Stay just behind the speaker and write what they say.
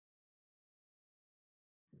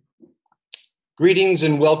Greetings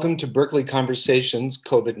and welcome to Berkeley Conversations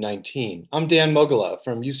COVID-19. I'm Dan Mogulof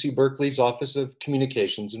from UC Berkeley's Office of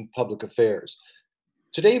Communications and Public Affairs.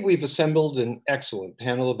 Today we've assembled an excellent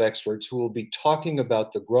panel of experts who will be talking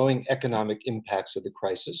about the growing economic impacts of the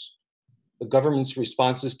crisis, the government's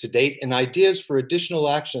responses to date, and ideas for additional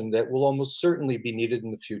action that will almost certainly be needed in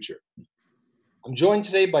the future. I'm joined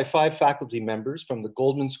today by 5 faculty members from the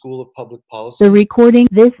Goldman School of Public Policy.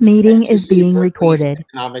 This meeting is being recorded.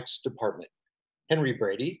 Economics Department. Henry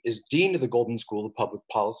Brady is Dean of the Goldman School of Public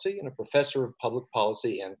Policy and a professor of public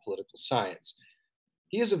policy and political science.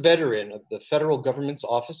 He is a veteran of the federal government's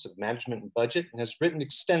Office of Management and Budget and has written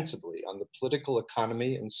extensively on the political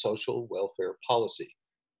economy and social welfare policy.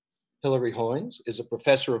 Hilary Hoynes is a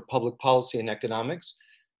professor of public policy and economics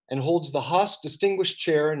and holds the Haas Distinguished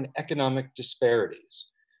Chair in Economic Disparities.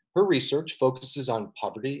 Her research focuses on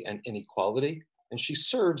poverty and inequality, and she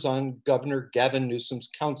serves on Governor Gavin Newsom's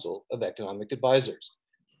Council of Economic Advisors.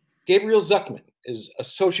 Gabriel Zuckman is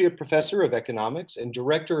Associate Professor of Economics and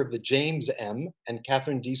Director of the James M. and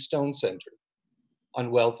Catherine D. Stone Center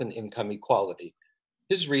on Wealth and Income Equality.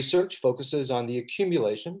 His research focuses on the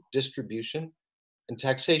accumulation, distribution, and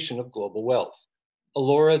taxation of global wealth.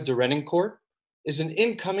 Alora Derenoncourt is an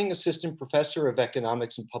incoming Assistant Professor of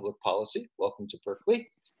Economics and Public Policy. Welcome to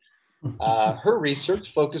Berkeley. Her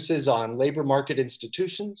research focuses on labor market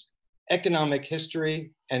institutions, economic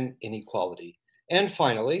history, and inequality. And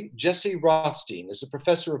finally, Jesse Rothstein is a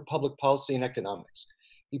professor of public policy and economics.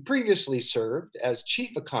 He previously served as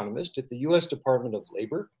chief economist at the U.S. Department of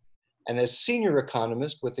Labor and as senior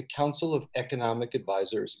economist with the Council of Economic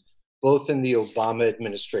Advisors, both in the Obama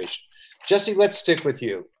administration. Jesse, let's stick with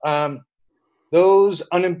you. Those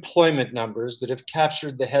unemployment numbers that have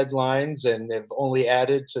captured the headlines and have only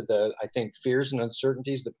added to the, I think, fears and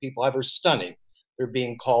uncertainties that people have are stunning. They're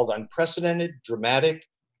being called unprecedented, dramatic.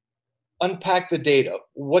 Unpack the data.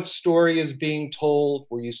 What story is being told?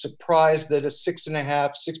 Were you surprised that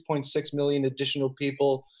 6.6 million additional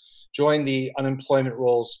people joined the unemployment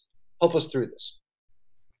rolls? Help us through this.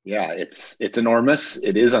 Yeah, it's enormous.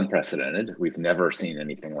 It is unprecedented. We've never seen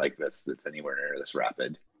anything like this that's anywhere near this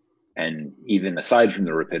rapid. And even aside from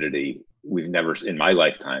the rapidity, we've never, in my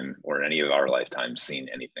lifetime or any of our lifetimes, seen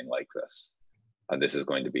anything like this. This is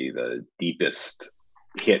going to be the deepest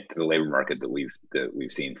hit to the labor market that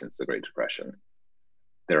we've seen since the Great Depression.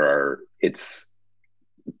 It's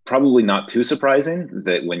probably not too surprising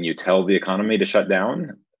that when you tell the economy to shut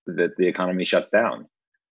down, that the economy shuts down.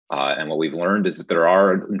 And what we've learned is that there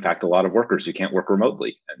are, in fact, a lot of workers who can't work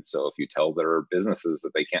remotely. And so if you tell their businesses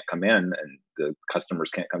that they can't come in and the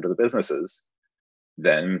customers can't come to the businesses,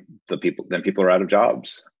 then people are out of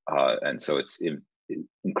jobs. And so it's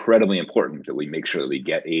incredibly important that we make sure that we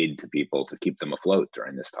get aid to people to keep them afloat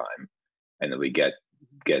during this time, and that we get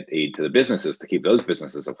aid to the businesses to keep those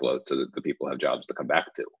businesses afloat so that the people have jobs to come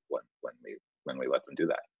back to when we let them do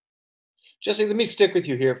that. Jesse, let me stick with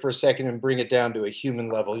you here for a second and bring it down to a human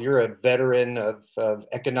level. You're a veteran of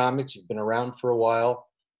economics. You've been around for a while.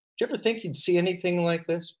 Did you ever think you'd see anything like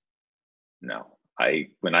this? No.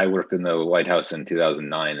 When I worked in the White House in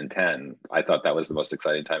 2009 and 10, I thought that was the most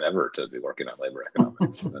exciting time ever to be working on labor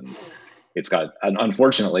economics. And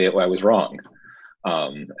unfortunately, I was wrong.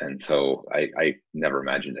 And so I never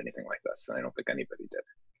imagined anything like this. And I don't think anybody did.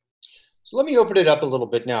 So let me open it up a little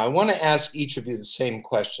bit now. I want to ask each of you the same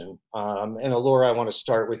question. And Alora, I want to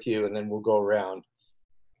start with you, and then we'll go around.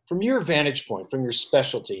 From your vantage point, from your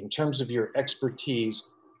specialty, in terms of your expertise,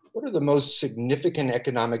 what are the most significant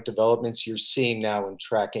economic developments you're seeing now and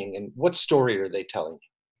tracking, and what story are they telling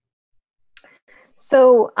you?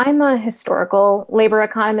 So I'm a historical labor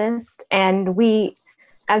economist, and we,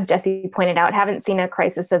 as Jesse pointed out, haven't seen a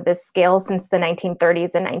crisis of this scale since the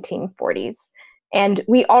 1930s and 1940s. And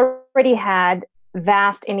we already had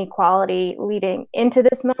vast inequality leading into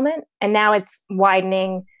this moment, and now it's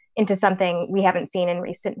widening into something we haven't seen in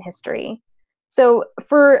recent history. So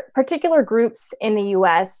for particular groups in the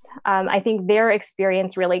US, I think their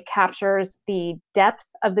experience really captures the depth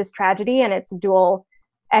of this tragedy and its dual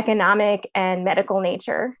economic and medical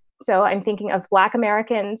nature. So I'm thinking of Black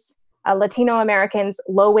Americans, Latino Americans,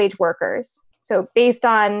 low-wage workers. So based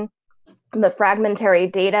on the fragmentary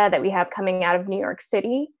data that we have coming out of New York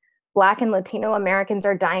City, Black and Latino Americans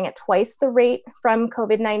are dying at twice the rate from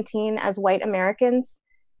COVID-19 as white Americans.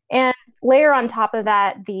 And layer on top of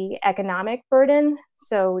that the economic burden.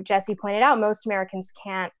 So Jesse pointed out, most Americans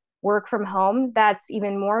can't work from home. That's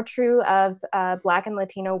even more true of Black and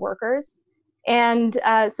Latino workers. And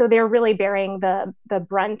so they're really bearing the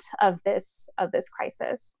brunt of this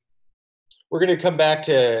crisis. We're going to come back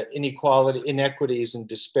to inequities, and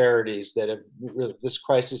disparities that have really, this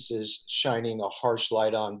crisis is shining a harsh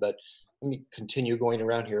light on. But let me continue going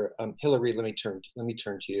around here. Hillary, let me turn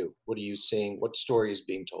to you. What are you seeing? What story is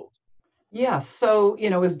being told? Yeah, so,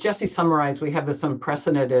 as Jesse summarized, we have this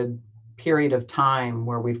unprecedented period of time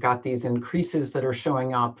where we've got these increases that are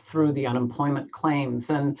showing up through the unemployment claims.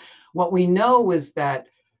 And what we know is that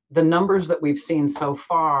the numbers that we've seen so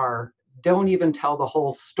far don't even tell the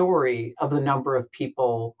whole story of the number of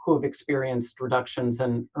people who have experienced reductions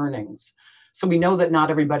in earnings. So we know that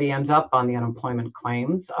not everybody ends up on the unemployment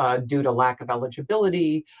claims due to lack of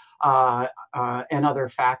eligibility and other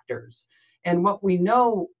factors. And what we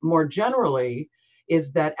know more generally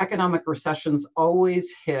is that economic recessions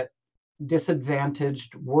always hit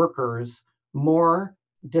disadvantaged workers more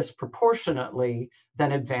disproportionately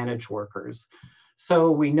than advantaged workers.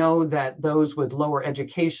 So we know that those with lower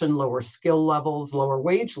education, lower skill levels, lower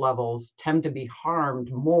wage levels tend to be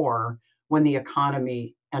harmed more when the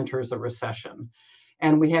economy enters a recession.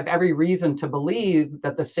 And we have every reason to believe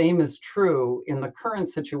that the same is true in the current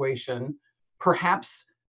situation, perhaps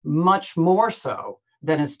much more so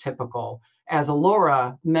than is typical, as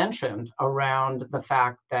Alora mentioned, around the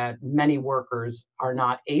fact that many workers are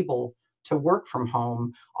not able to work from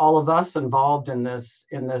home. All of us involved in this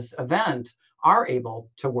event are able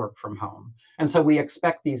to work from home. And so we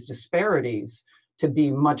expect these disparities to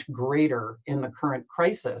be much greater in the current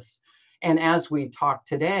crisis. And as we talk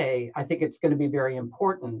today, I think it's going to be very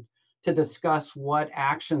important to discuss what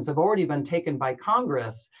actions have already been taken by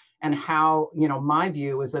Congress and how, my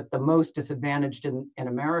view is that the most disadvantaged in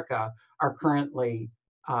America are currently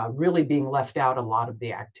really being left out a lot of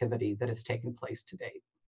the activity that has taken place to date.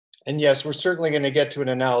 And yes, we're certainly going to get to an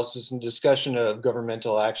analysis and discussion of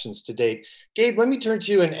governmental actions to date. Gabe, let me turn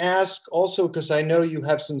to you and ask also, because I know you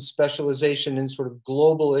have some specialization in sort of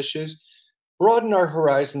global issues, broaden our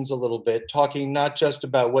horizons a little bit, talking not just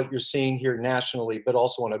about what you're seeing here nationally, but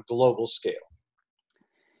also on a global scale.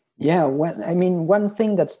 Yeah, one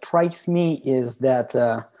thing that strikes me is that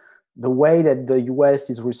the way that the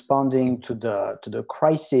US is responding to the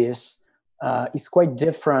crisis is quite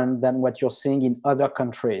different than what you're seeing in other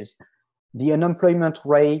countries. The unemployment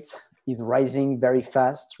rate is rising very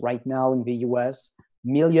fast right now in the US.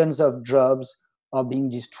 Millions of jobs are being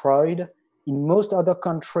destroyed. In most other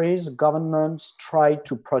countries, governments try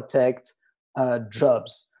to protect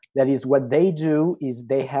jobs. That is, what they do is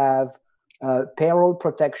they have payroll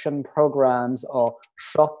protection programs or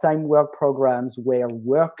short-time work programs where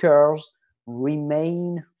workers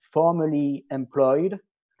remain formally employed.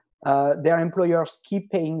 Their employers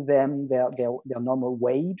keep paying them their normal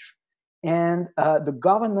wage, and the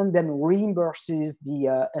government then reimburses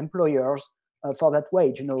the employers for that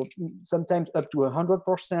wage. Sometimes up to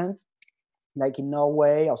 100%, like in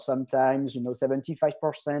Norway, or sometimes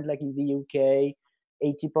 75%, like in the UK,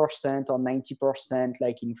 80% or 90%,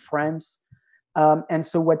 like in France. And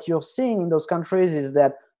so what you're seeing in those countries is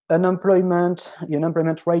that the unemployment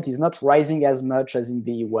rate is not rising as much as in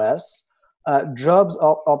the US. Jobs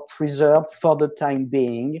are preserved for the time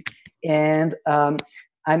being. And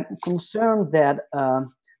I'm concerned that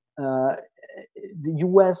the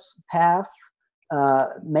US path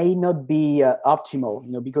may not be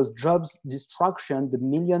optimal, because jobs destruction, the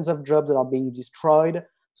millions of jobs that are being destroyed,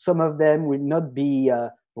 some of them will not be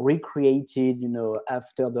recreated,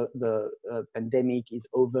 after the pandemic is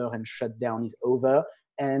over and shutdown is over.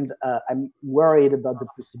 And I'm worried about the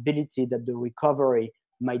possibility that the recovery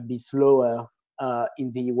might be slower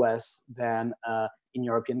in the US than in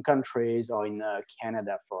European countries or in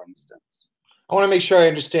Canada, for instance. I want to make sure I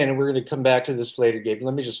understand, and we're going to come back to this later, Gabe.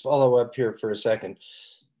 Let me just follow up here for a second.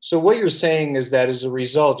 So what you're saying is that as a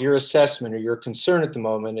result, your assessment or your concern at the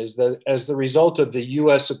moment is that as the result of the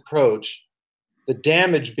US approach, the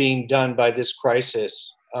damage being done by this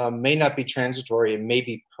crisis may not be transitory and may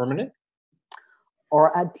be permanent?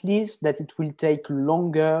 Or at least that it will take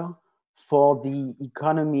longer for the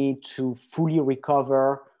economy to fully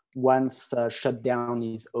recover once shutdown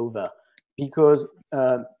is over. Because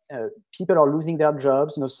people are losing their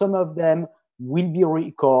jobs. Some of them will be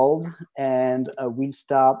recalled and will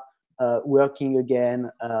start working again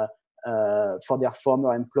for their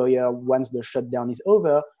former employer once the shutdown is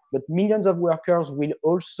over. But millions of workers will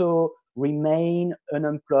also remain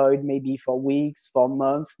unemployed, maybe for weeks, for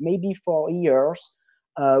months, maybe for years,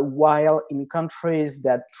 while in countries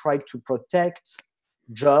that try to protect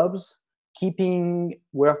jobs, keeping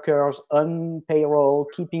workers on payroll,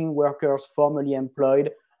 keeping workers formally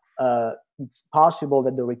employed, it's possible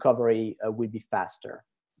that the recovery will be faster.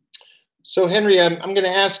 So Henry, I'm going to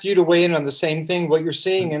ask you to weigh in on the same thing, what you're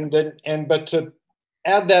seeing, but to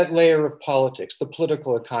add that layer of politics, the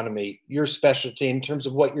political economy, your specialty in terms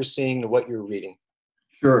of what you're seeing and what you're reading.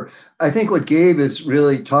 Sure. I think what Gabe is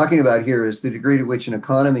really talking about here is the degree to which an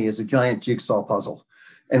economy is a giant jigsaw puzzle.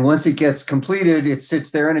 And once it gets completed, it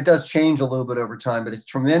sits there, and it does change a little bit over time, but it's a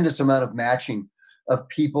tremendous amount of matching of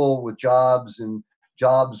people with jobs and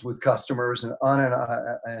jobs with customers and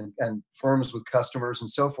and firms with customers and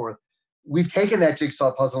so forth. We've taken that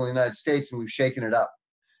jigsaw puzzle in the United States and we've shaken it up.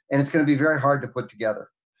 And it's going to be very hard to put together.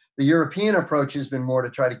 The European approach has been more to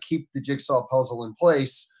try to keep the jigsaw puzzle in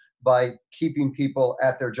place by keeping people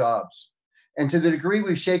at their jobs. And to the degree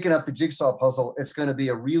we've shaken up the jigsaw puzzle, it's going to be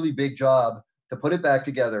a really big job to put it back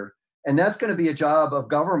together. And that's going to be a job of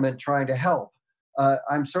government trying to help.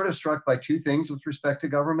 I'm sort of struck by two things with respect to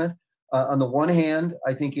government. On the one hand,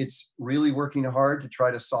 I think it's really working hard to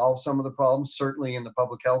try to solve some of the problems, certainly in the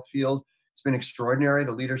public health field. It's been extraordinary,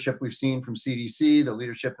 the leadership we've seen from CDC, the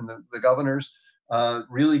leadership in the governors,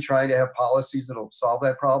 really trying to have policies that will solve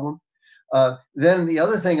that problem. Then the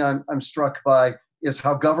other thing I'm struck by is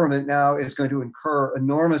how government now is going to incur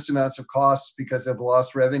enormous amounts of costs because of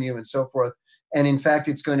lost revenue and so forth. And in fact,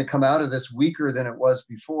 it's going to come out of this weaker than it was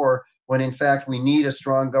before, when in fact we need a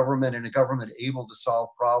strong government and a government able to solve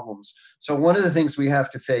problems. So one of the things we have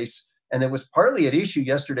to face, and it was partly at issue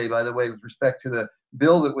yesterday, by the way, with respect to the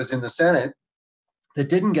bill that was in the Senate that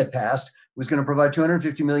didn't get passed, was going to provide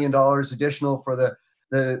 $250 million additional for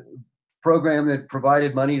the program that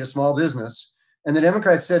provided money to small business. And the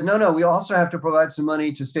Democrats said, no, we also have to provide some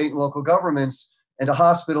money to state and local governments and to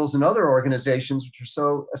hospitals and other organizations, which are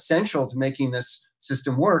so essential to making this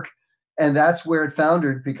system work. And that's where it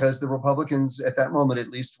foundered, because the Republicans, at that moment at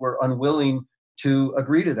least, were unwilling to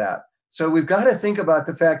agree to that. So we've got to think about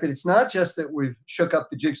the fact that it's not just that we've shook up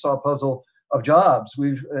the jigsaw puzzle of jobs.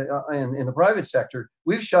 We've in the private sector,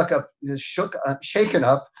 we've shaken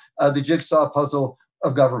up the jigsaw puzzle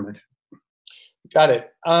of government. Got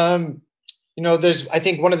it. There's, I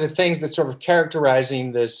think one of the things that's sort of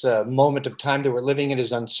characterizing this moment of time that we're living in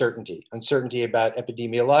is uncertainty. Uncertainty about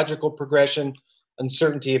epidemiological progression,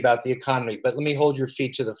 uncertainty about the economy. But let me hold your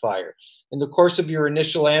feet to the fire. In the course of your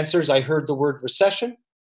initial answers, I heard the word recession.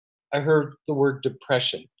 I heard the word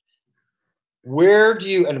depression. Where do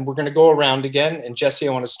you, and we're going to go around again, and Jesse,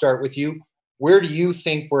 I want to start with you. Where do you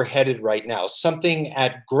think we're headed right now? Something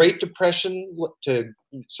at Great Depression, to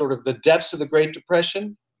sort of the depths of the Great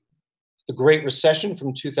Depression, the Great Recession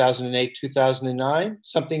from 2008, 2009,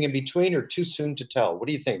 something in between, or too soon to tell? What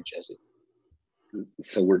do you think, Jesse?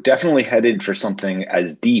 So we're definitely headed for something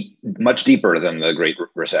as deep, much deeper than the Great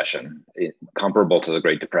Recession, comparable to the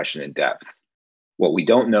Great Depression in depth. What we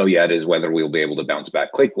don't know yet is whether we'll be able to bounce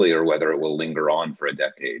back quickly or whether it will linger on for a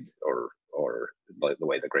decade or the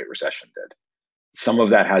way the Great Recession did. Some of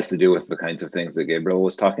that has to do with the kinds of things that Gabriel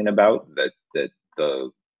was talking about, that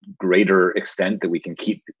the greater extent that we can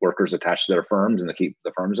keep workers attached to their firms and to keep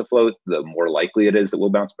the firms afloat, the more likely it is that we'll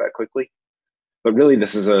bounce back quickly. But really,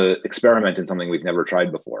 this is an experiment in something we've never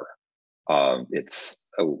tried before. I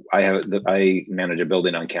manage a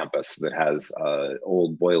building on campus that has an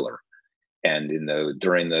old boiler. And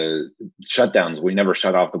during the shutdowns, we never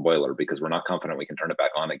shut off the boiler because we're not confident we can turn it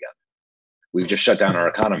back on again. We've just shut down our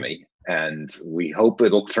economy, and we hope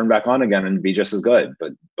it'll turn back on again and be just as good.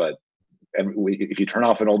 But if you turn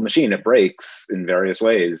off an old machine, it breaks in various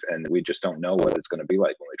ways, and we just don't know what it's going to be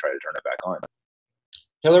like when we try to turn it back on.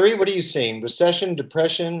 Hillary, what are you seeing? Recession,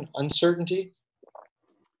 depression, uncertainty?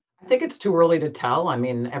 I think it's too early to tell. I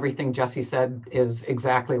mean, everything Jesse said is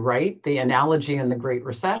exactly right. The analogy in the Great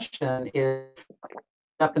Recession is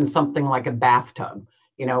up in something like a bathtub.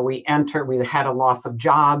 We had a loss of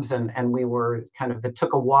jobs, and we were it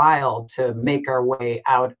took a while to make our way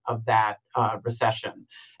out of that recession.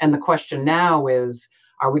 And the question now is,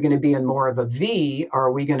 are we going to be in more of a V, or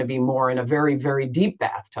are we going to be more in a very, very deep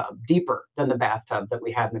bathtub, deeper than the bathtub that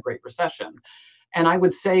we had in the Great Recession? And I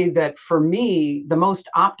would say that for me, the most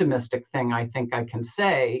optimistic thing I think I can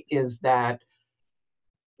say is that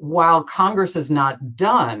while Congress is not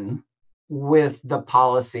done with the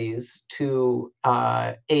policies to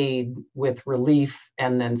aid with relief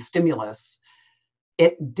and then stimulus,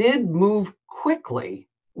 it did move quickly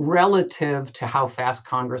relative to how fast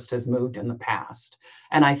Congress has moved in the past.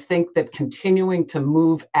 And I think that continuing to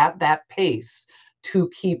move at that pace to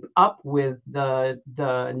keep up with the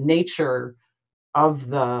nature of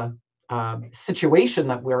the situation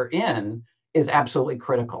that we're in is absolutely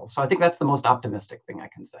critical. So I think that's the most optimistic thing I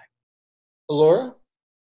can say. Laura?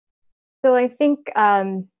 So I think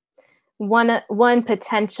one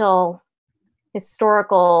potential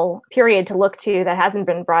historical period to look to that hasn't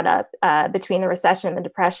been brought up between the recession and the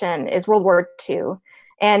depression is World War II.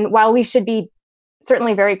 And while we should be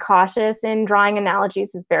certainly very cautious in drawing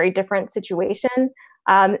analogies. It's a very different situation.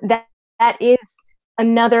 That is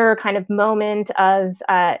another kind of moment of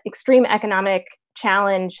extreme economic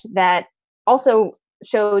challenge that also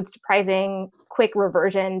showed surprising quick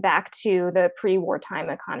reversion back to the pre-wartime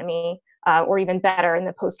economy, or even better in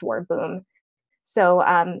the post-war boom. So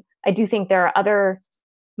I do think there are other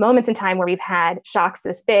moments in time where we've had shocks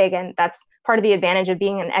this big, and that's part of the advantage of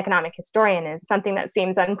being an economic historian, is something that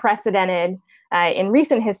seems unprecedented in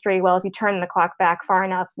recent history. Well, if you turn the clock back far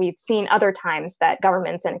enough, we've seen other times that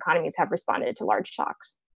governments and economies have responded to large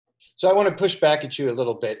shocks. So I want to push back at you a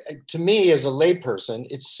little bit. To me, as a layperson,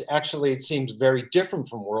 it seems very different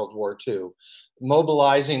from World War II.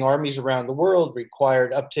 Mobilizing armies around the world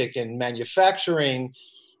required uptick in manufacturing.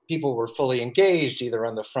 People were fully engaged either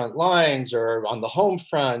on the front lines or on the home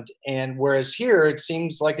front. And whereas here, it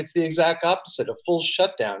seems like it's the exact opposite, a full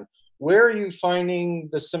shutdown. Where are you finding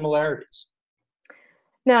the similarities?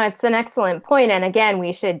 No, it's an excellent point. And again,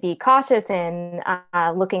 we should be cautious in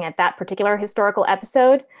looking at that particular historical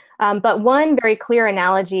episode. But one very clear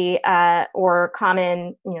analogy or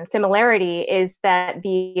common similarity is that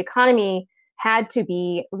the economy had to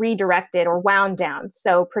be redirected or wound down.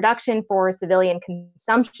 So production for civilian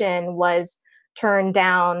consumption was turned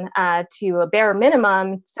down to a bare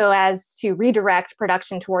minimum so as to redirect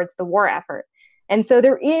production towards the war effort. And so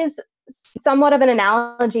there is somewhat of an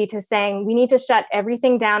analogy to saying we need to shut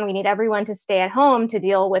everything down. We need everyone to stay at home to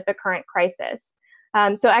deal with the current crisis.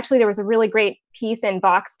 So actually, there was a really great piece in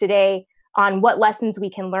Vox today on what lessons we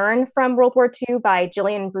can learn from World War II by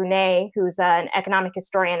Gillian Brunet, who's an economic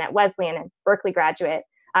historian at Wesleyan and Berkeley graduate.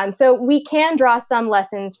 So we can draw some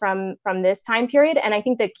lessons from this time period. And I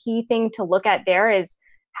think the key thing to look at there is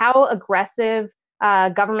how aggressive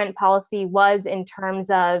government policy was in terms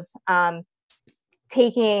of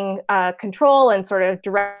taking control and sort of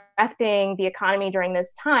directing the economy during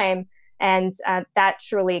this time. And that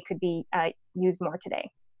surely could be used more today.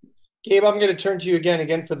 Gabe, I'm going to turn to you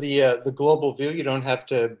again for the global view. You don't have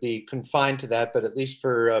to be confined to that, but at least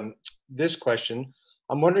for this question,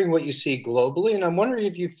 I'm wondering what you see globally, and I'm wondering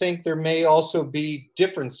if you think there may also be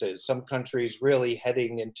differences. Some countries really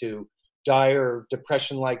heading into dire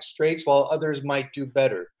depression-like straits, while others might do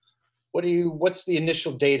better. What's the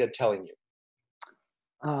initial data telling you?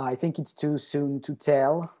 I think it's too soon to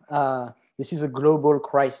tell. This is a global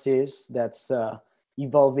crisis that's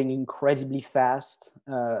evolving incredibly fast.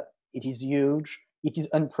 It is huge. It is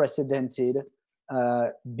unprecedented.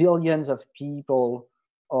 Billions of people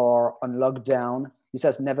are on lockdown. This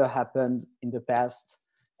has never happened in the past.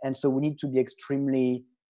 And so we need to be extremely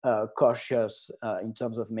cautious in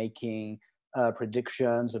terms of making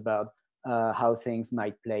predictions about how things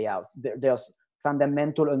might play out. There's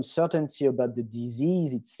fundamental uncertainty about the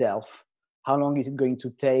disease itself. How long is it going to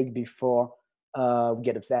take before we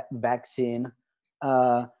get a vaccine?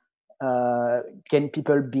 Can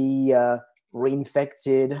people be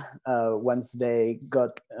reinfected once they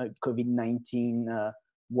got COVID-19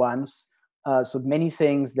 once? So many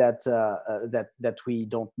things that we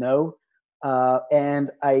don't know. And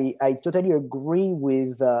I totally agree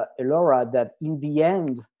with Elora that in the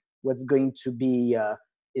end, what's going to be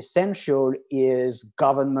essential is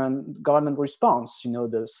government response.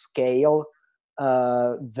 The scale,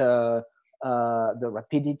 the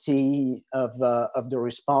rapidity of the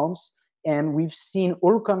response, and we've seen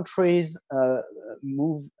all countries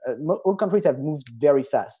move. All countries have moved very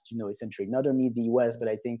fast. Essentially, not only the US, but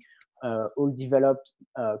I think all developed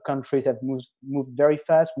countries have moved very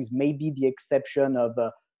fast, with maybe the exception of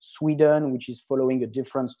Sweden, which is following a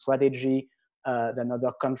different strategy than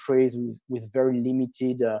other countries with very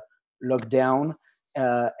limited lockdown.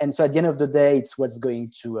 And so, at the end of the day, it's what's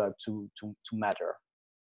going to matter.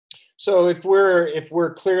 So if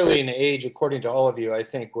we're clearly in an age, according to all of you, I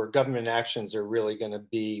think where government actions are really going to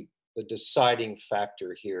be the deciding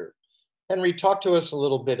factor here. Henry, talk to us a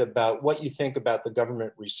little bit about what you think about the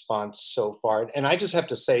government response so far. And I just have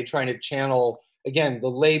to say, trying to channel, again, the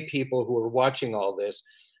lay people who are watching all this,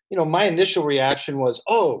 my initial reaction was,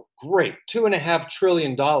 oh, great, $2.5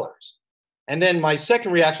 trillion. And then my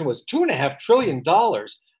second reaction was, $2.5 trillion?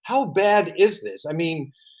 How bad is this? I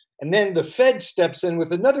mean, and then the Fed steps in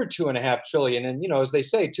with another $2.5 trillion. And, as they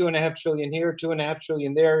say, $2.5 trillion here, $2.5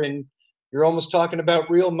 trillion there, and you're almost talking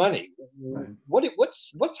about real money. Right.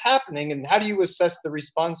 What's happening, and how do you assess the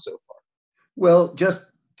response so far? Well, just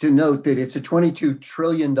to note that it's a $22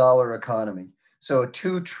 trillion economy. So a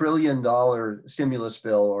 $2 trillion stimulus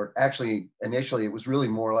bill, or actually initially it was really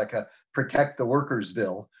more like a protect the workers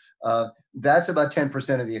bill. That's about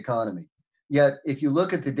 10% of the economy. Yet, if you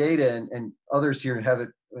look at the data, and others here have it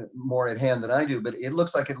more at hand than I do, but it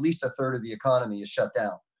looks like at least a third of the economy is shut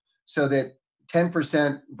down. So that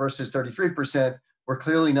 10% versus 33%, we're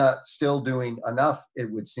clearly not still doing enough,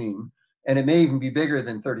 it would seem. And it may even be bigger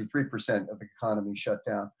than 33% of the economy shut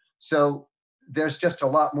down. So there's just a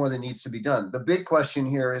lot more that needs to be done. The big question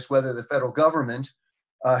here is whether the federal government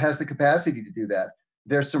has the capacity to do that.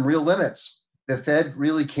 There's some real limits. The Fed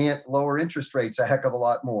really can't lower interest rates a heck of a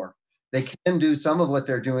lot more. They can do some of what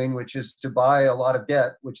they're doing, which is to buy a lot of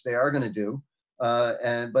debt, which they are going to do.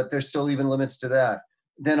 But there's still even limits to that.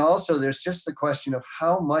 Then also there's just the question of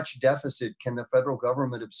how much deficit can the federal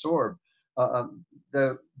government absorb?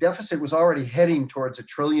 The deficit was already heading towards $1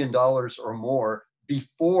 trillion or more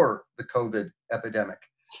before the COVID epidemic.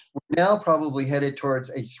 We're now probably headed towards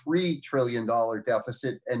a $3 trillion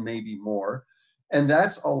deficit and maybe more. And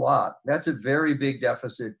that's a lot. That's a very big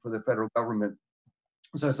deficit for the federal government.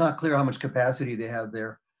 So it's not clear how much capacity they have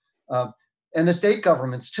there. And the state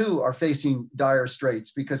governments, too, are facing dire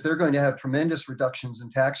straits because they're going to have tremendous reductions in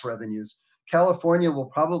tax revenues. California will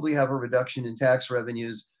probably have a reduction in tax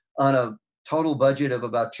revenues on a total budget of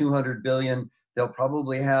about $200 billion. They'll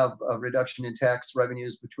probably have a reduction in tax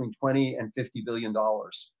revenues between $20 and $50 billion.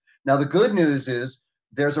 Now, the good news is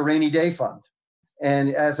there's a rainy day fund.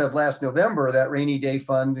 And as of last November, that rainy day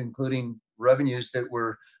fund, including revenues that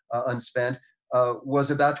were unspent,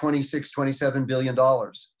 was about $27 billion.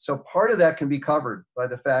 So part of that can be covered by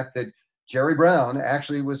the fact that Jerry Brown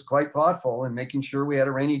actually was quite thoughtful in making sure we had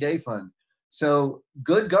a rainy day fund. So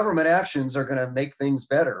good government actions are going to make things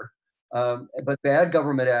better. But bad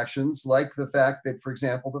government actions, like the fact that, for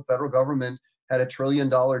example, the federal government had $1 trillion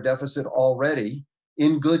deficit already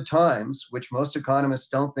in good times, which most economists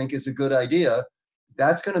don't think is a good idea,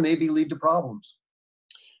 that's going to maybe lead to problems.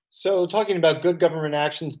 So talking about good government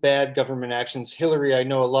actions, bad government actions, Hillary, I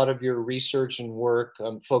know a lot of your research and work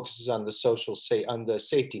focuses on the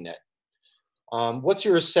safety net. What's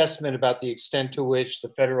your assessment about the extent to which the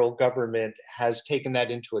federal government has taken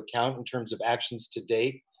that into account in terms of actions to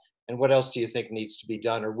date? And what else do you think needs to be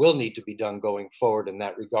done or will need to be done going forward in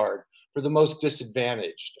that regard for the most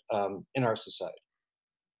disadvantaged in our society?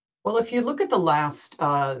 Well, if you look at the last,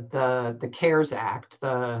 the CARES Act,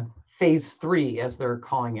 the Phase 3, as they're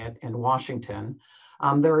calling it in Washington,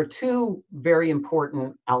 there are two very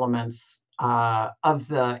important elements of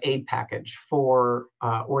the aid package for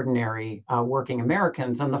ordinary working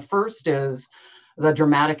Americans. And the first is the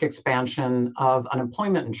dramatic expansion of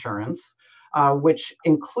unemployment insurance, which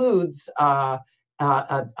includes a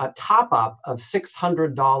top-up of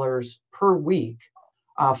 $600 per week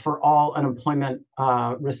for all unemployment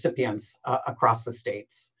recipients across the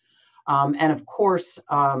states. And of course,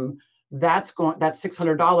 that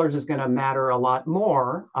 $600 is going to matter a lot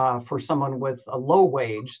more for someone with a low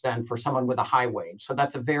wage than for someone with a high wage. So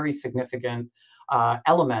that's a very significant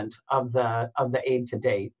element of the aid to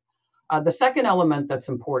date. The second element that's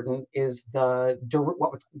important is the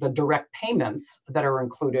direct payments that are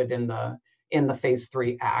included in the Phase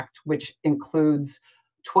 3 Act, which includes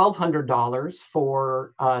 $1,200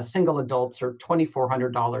 for single adults or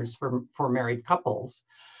 $2,400 for married couples.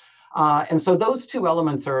 And so those two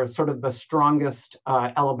elements are sort of the strongest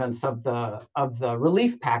elements of the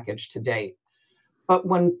relief package to date. But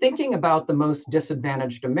when thinking about the most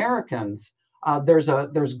disadvantaged Americans,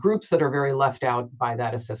 there's groups that are very left out by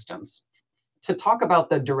that assistance. To talk about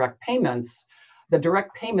the direct payments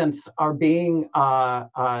are being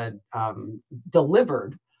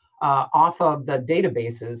delivered off of the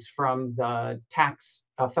databases from the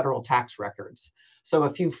federal tax records. So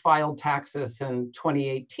if you filed taxes in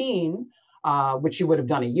 2018, which you would have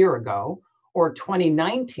done a year ago, or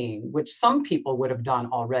 2019, which some people would have done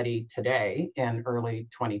already today in early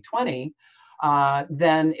 2020,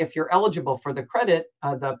 then if you're eligible for the credit,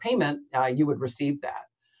 the payment, you would receive that.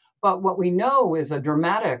 But what we know is a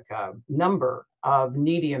dramatic number of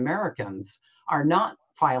needy Americans are not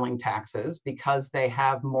filing taxes because they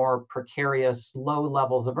have more precarious low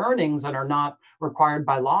levels of earnings and are not required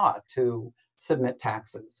by law to submit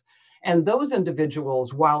taxes. And those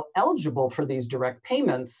individuals, while eligible for these direct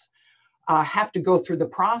payments, have to go through the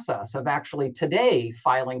process of actually today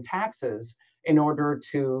filing taxes in order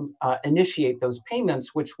to initiate those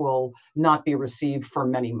payments, which will not be received for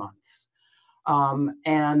many months.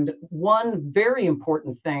 And one very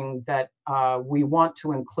important thing that we want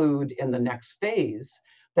to include in the next phase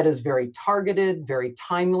that is very targeted, very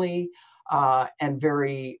timely, and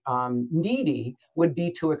very needy would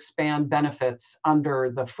be to expand benefits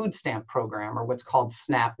under the food stamp program, or what's called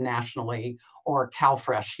SNAP nationally, or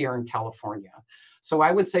CalFresh here in California. So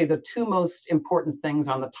I would say the two most important things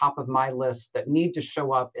on the top of my list that need to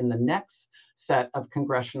show up in the next set of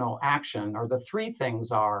congressional action, or the three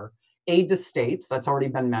things are aid to states, that's already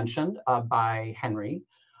been mentioned by Henry,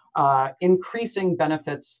 increasing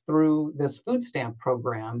benefits through this food stamp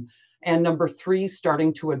program, and number three,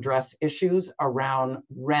 starting to address issues around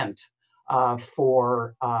rent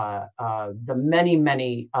for the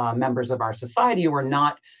many members of our society who are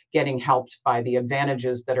not getting helped by the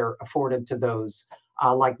advantages that are afforded to those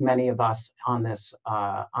like many of us on this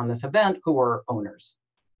event who are owners.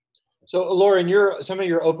 So, Laura, in some of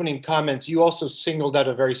your opening comments, you also singled out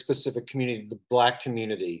a very specific community, the Black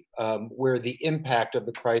community, where the impact of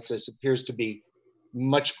the crisis appears to be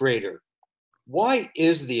much greater. Why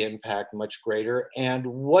is the impact much greater, and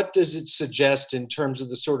what does it suggest in terms of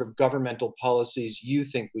the sort of governmental policies you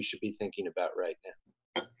think we should be thinking about right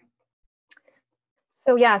now?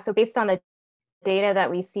 So based on the data that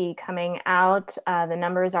we see coming out, the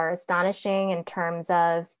numbers are astonishing in terms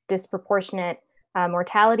of disproportionate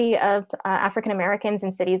mortality of African Americans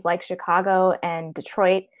in cities like Chicago and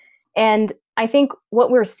Detroit. And I think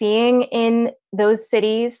what we're seeing in those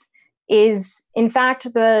cities is, in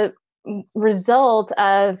fact, the result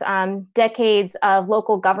of decades of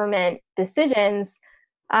local government decisions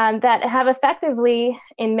that have effectively,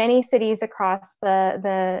 in many cities across in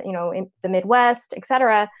the Midwest, et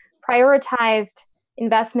cetera, prioritized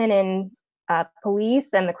investment in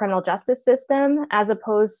police and the criminal justice system, as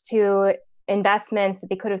opposed to investments that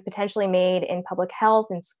they could have potentially made in public health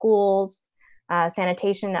and schools,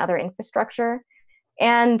 sanitation, and other infrastructure.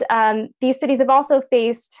 And these cities have also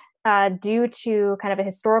faced, due to kind of a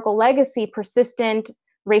historical legacy, persistent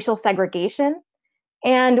racial segregation.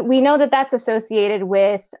 And we know that that's associated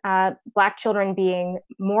with Black children being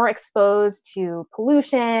more exposed to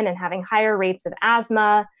pollution and having higher rates of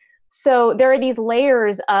asthma. So there are these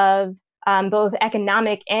layers of both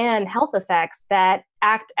economic and health effects that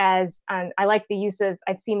act as, I've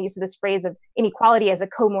seen the use of this phrase of inequality as a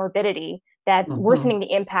comorbidity that's worsening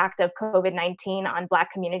the impact of COVID-19 on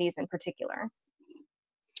Black communities in particular.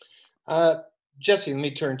 Jesse, let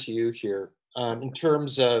me turn to you here. In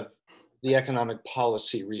terms of the economic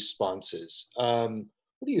policy responses,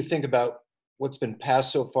 what do you think about what's been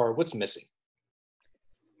passed so far? What's missing?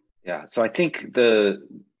 Yeah, so I think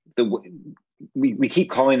we keep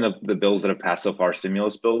calling the bills that have passed so far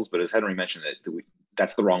stimulus bills, but as Henry mentioned,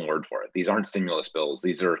 that's the wrong word for it. These aren't stimulus bills.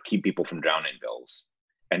 These are keep people from drowning bills.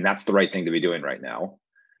 And that's the right thing to be doing right now.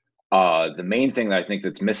 The main thing that I think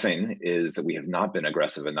that's missing is that we have not been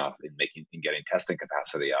aggressive enough in getting testing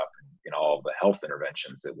capacity up in all of the health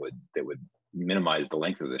interventions that would minimize the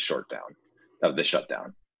length of this shutdown.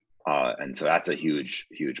 And so that's a huge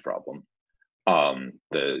problem.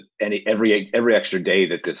 Every extra day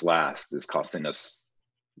that this lasts is costing us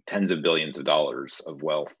tens of billions of dollars of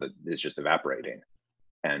wealth that is just evaporating.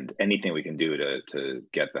 And anything we can do to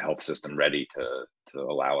get the health system ready to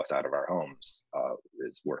allow us out of our homes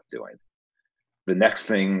is worth doing. The next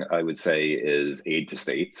thing I would say is aid to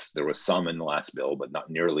states. There was some in the last bill, but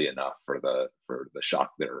not nearly enough for the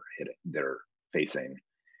shock they're facing.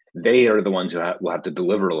 They are the ones who will have to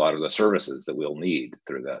deliver a lot of the services that we'll need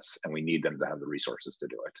through this, and we need them to have the resources to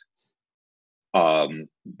do it.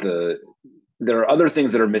 There are other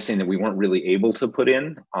things that are missing that we weren't really able to put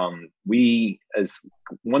in. As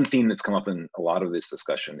one theme that's come up in a lot of this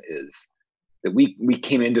discussion is that we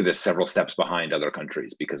came into this several steps behind other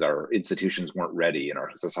countries because our institutions weren't ready and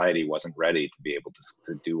our society wasn't ready to be able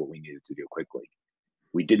to do what we needed to do quickly.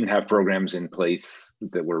 We didn't have programs in place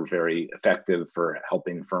that were very effective for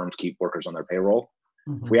helping firms keep workers on their payroll.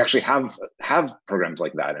 We actually have programs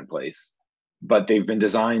like that in place, but they've been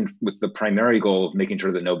designed with the primary goal of making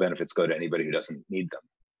sure that no benefits go to anybody who doesn't need them,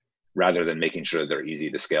 rather than making sure they're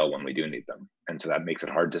easy to scale when we do need them. And so that makes it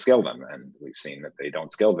hard to scale them. And we've seen that they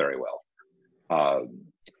don't scale very well.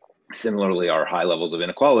 Similarly, our high levels of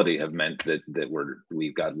inequality have meant that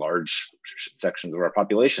we've got large sections of our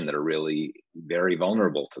population that are really very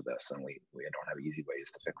vulnerable to this, and we don't have easy ways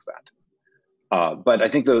to fix that. But I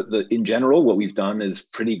think in general, what we've done is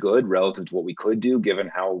pretty good relative to what we could do, given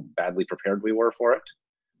how badly prepared we were for it.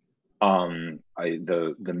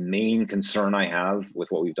 The main concern I have with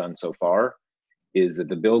what we've done so far is that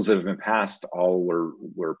the bills that have been passed all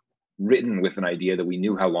were written with an idea that we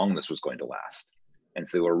knew how long this was going to last. And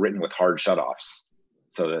so they were written with hard shutoffs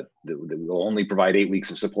so that we'll only provide 8 weeks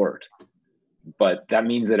of support. But that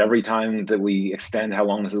means that every time that we extend how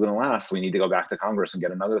long this is going to last, we need to go back to Congress and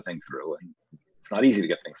get another thing through. And it's not easy to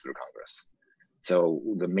get things through Congress. So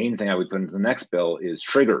the main thing I would put into the next bill is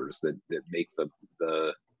triggers that make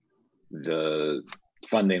the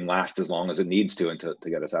funding last as long as it needs to and to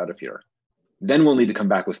get us out of here. Then we'll need to come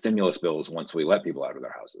back with stimulus bills once we let people out of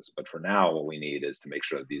their houses. But for now, what we need is to make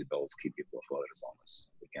sure that these bills keep people afloat as long as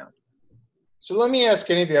we can. So let me ask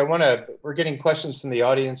any of you, we're getting questions from the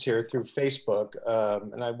audience here through Facebook,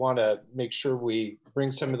 and I want to make sure we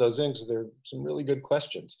bring some of those in because there are some really good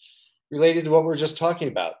questions related to what we're just talking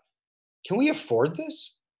about. Can we afford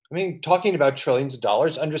this? I mean, talking about trillions of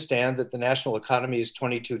dollars, understand that the national economy is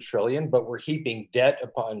 22 trillion, but we're heaping debt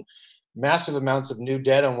upon massive amounts of new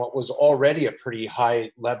debt on what was already a pretty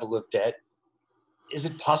high level of debt. Is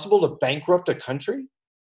it possible to bankrupt a country?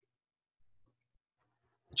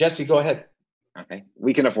 Jesse, go ahead. Okay,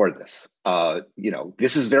 we can afford this.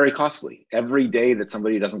 This is very costly. Every day that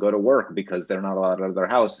somebody doesn't go to work because they're not allowed out of their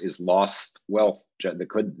house is lost wealth they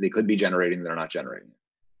could be generating, they're not generating.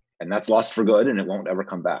 And that's lost for good and it won't ever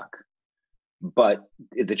come back. But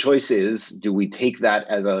the choice is, do we take that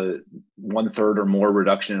as a 1/3 or more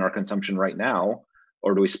reduction in our consumption right now,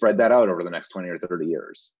 or do we spread that out over the next 20 or 30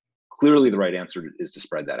 years? Clearly the right answer is to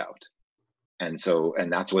spread that out. And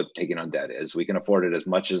that's what taking on debt is. We can afford it as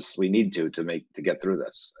much as we need to get through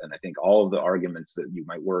this. And I think all of the arguments that you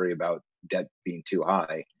might worry about debt being too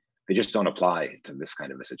high, they just don't apply to this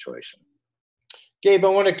kind of a situation. Gabe, I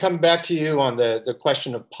want to come back to you on the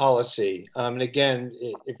question of policy. And again,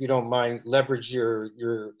 if you don't mind, leverage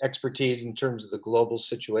your expertise in terms of the global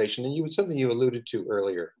situation. And something you alluded to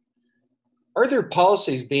earlier. Are there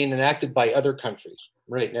policies being enacted by other countries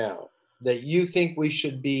right now that you think we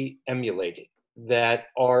should be emulating that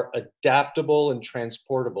are adaptable and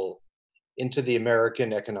transportable into the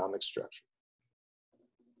American economic structure?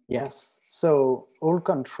 Yes. So all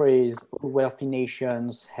countries, all wealthy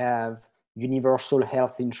nations have universal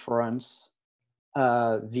health insurance.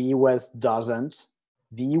 The US doesn't.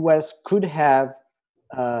 The US could have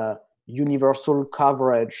universal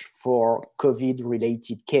coverage for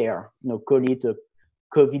COVID-related care, call it a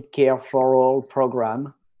COVID Care for All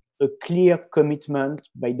program, a clear commitment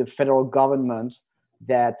by the federal government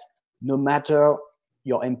that no matter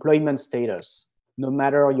your employment status, no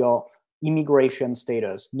matter your immigration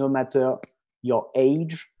status, no matter your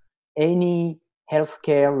age, any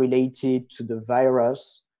healthcare related to the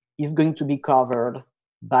virus is going to be covered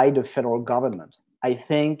by the federal government. I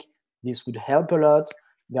think this would help a lot.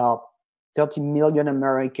 There are 30 million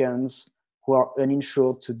Americans who are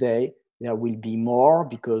uninsured today. There will be more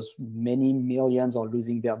because many millions are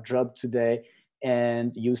losing their job today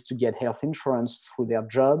and used to get health insurance through their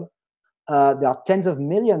job. There are tens of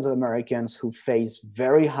millions of Americans who face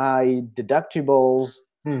very high deductibles,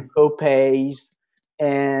 co-pays,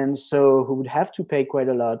 and so who would have to pay quite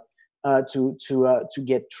a lot to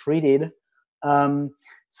get treated.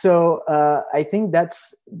 So I think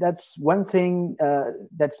that's one thing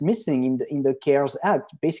that's missing in the CARES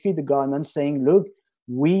Act. Basically, the government saying, look,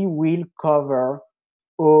 we will cover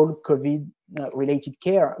all COVID-related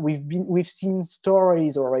care. We've seen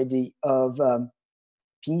stories already of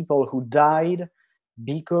people who died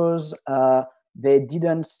because they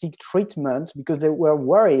didn't seek treatment because they were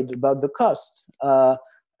worried about the cost.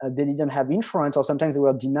 They didn't have insurance, or sometimes they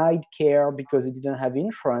were denied care because they didn't have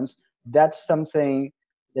insurance. That's something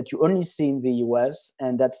that you only see in the US,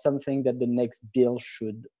 and that's something that the next bill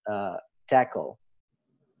should tackle.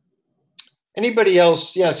 Anybody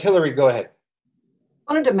else? Yes, Hillary, go ahead.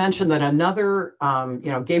 I wanted to mention that another,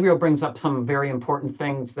 Gabriel brings up some very important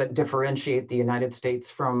things that differentiate the United States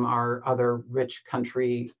from our other rich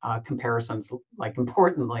country comparisons, like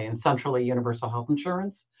importantly and centrally universal health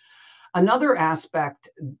insurance. Another aspect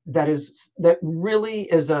that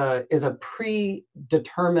really is a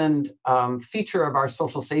predetermined feature of our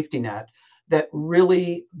social safety net that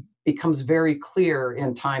really becomes very clear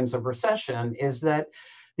in times of recession is that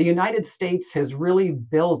the United States has really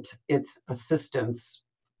built its assistance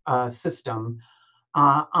system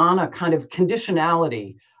on a kind of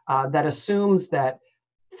conditionality that assumes that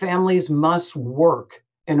families must work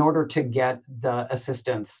in order to get the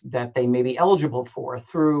assistance that they may be eligible for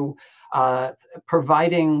through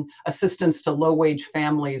providing assistance to low-wage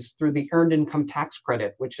families through the earned income tax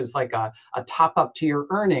credit, which is like a top up to your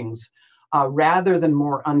earnings, rather than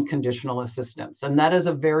more unconditional assistance. And that is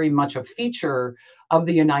a very much a feature of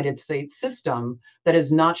the United States system that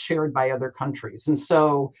is not shared by other countries. And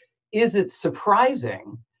so is it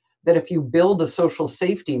surprising that if you build a social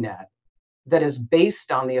safety net that is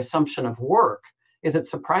based on the assumption of work, is it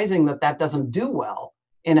surprising that that doesn't do well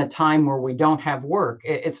in a time where we don't have work?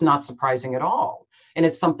 It's not surprising at all. And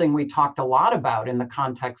it's something we talked a lot about in the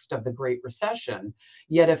context of the Great Recession.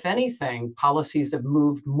 Yet, if anything, policies have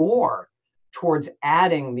moved more towards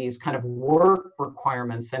adding these kind of work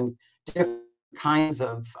requirements and different kinds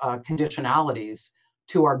of conditionalities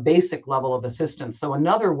to our basic level of assistance. So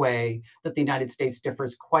another way that the United States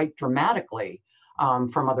differs quite dramatically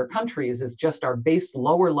from other countries is just our base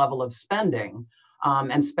lower level of spending,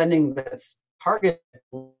 and spending that's targeted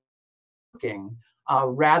working,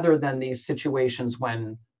 rather than these situations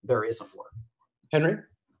when there isn't work. Henry?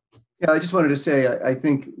 Yeah, I just wanted to say, I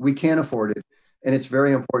think we can afford it, and it's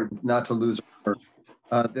very important not to lose our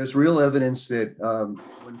nerve. There's real evidence that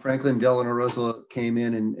when Franklin Delano Roosevelt came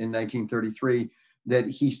in 1933, that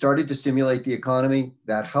he started to stimulate the economy.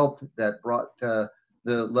 That helped, that brought the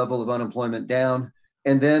level of unemployment down.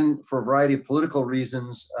 And then for a variety of political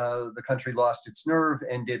reasons, the country lost its nerve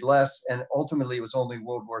and did less. And ultimately, it was only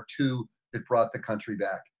World War II that brought the country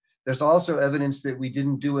back. There's also evidence that we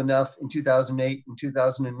didn't do enough in 2008 and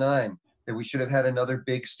 2009, that we should have had another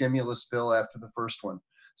big stimulus bill after the first one.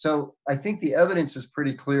 So I think the evidence is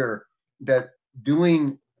pretty clear that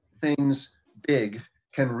doing things big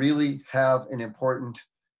can really have an important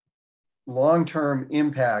long-term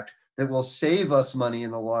impact that will save us money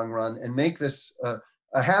in the long run and make this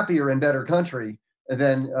a happier and better country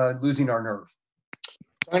than losing our nerve.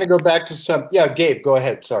 I'm going to go back to some, yeah, Gabe, go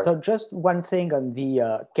ahead, sorry. So just one thing on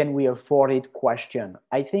the can we afford it question.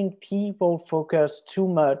 I think people focus too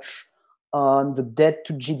much on the debt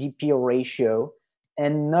to GDP ratio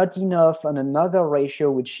and not enough on another ratio,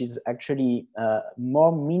 which is actually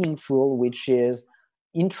more meaningful, which is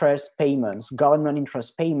interest payments, government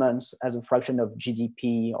interest payments as a fraction of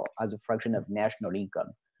GDP or as a fraction of national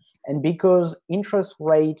income. And because interest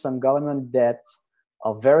rates on government debt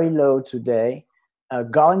are very low today,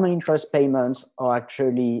 government interest payments are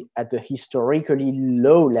actually at a historically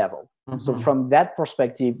low level. Mm-hmm. So from that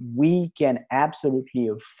perspective, we can absolutely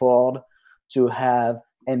afford to have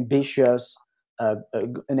an ambitious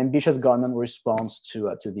government response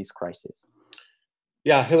to this crisis.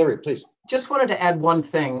 Yeah, Hillary, please. Just wanted to add one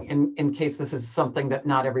thing in case this is something that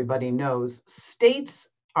not everybody knows. States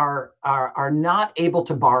are not able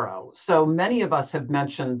to borrow. So many of us have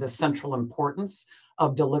mentioned the central importance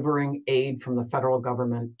of delivering aid from the federal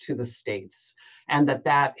government to the states, and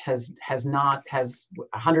that has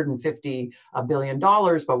 $150 billion,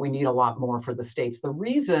 but we need a lot more for the states. The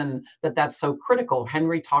reason that that's so critical,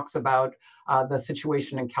 Henry talks about the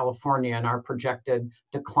situation in California and our projected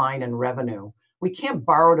decline in revenue. We can't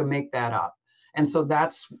borrow to make that up. And so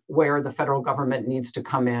that's where the federal government needs to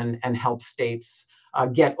come in and help states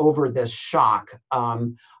get over this shock,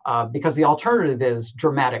 because the alternative is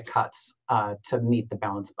dramatic cuts to meet the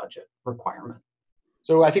balanced budget requirement.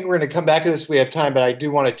 So I think we're going to come back to this if we have time, but I do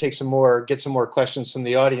want to get some more questions from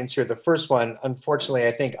the audience here. The first one, unfortunately,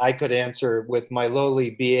 I think I could answer with my lowly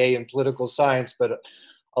BA in political science, but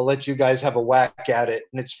I'll let you guys have a whack at it.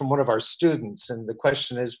 And it's from one of our students. And the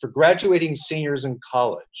question is, for graduating seniors in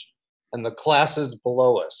college and the classes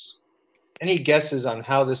below us, any guesses on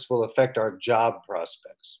how this will affect our job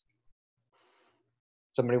prospects?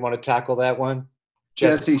 Somebody want to tackle that one?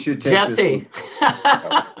 Jesse should take this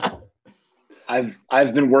one.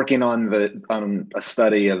 I've been working on a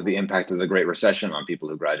study of the impact of the Great Recession on people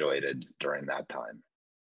who graduated during that time.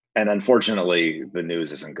 And unfortunately, the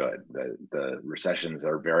news isn't good. The recessions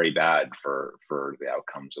are very bad for the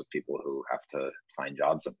outcomes of people who have to find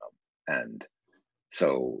jobs in them. And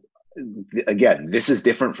so, again, this is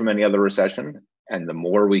different from any other recession. And the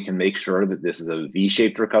more we can make sure that this is a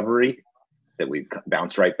V-shaped recovery, that we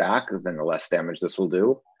bounce right back, then the less damage this will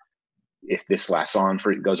do. If this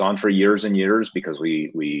goes on for years and years because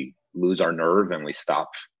we lose our nerve and we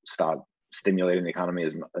stop stimulating the economy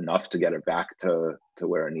enough to get it back to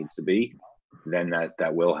where it needs to be, then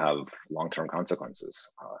that will have long-term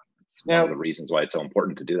consequences. It's one of the reasons why it's so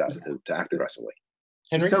important to do that, to act aggressively.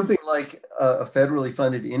 Henry? Something like a federally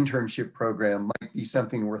funded internship program might be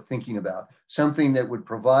something worth thinking about, something that would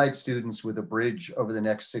provide students with a bridge over the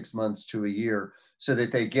next 6 months to a year so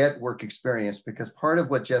that they get work experience. Because part of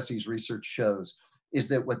what Jesse's research shows is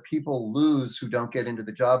that what people lose who don't get into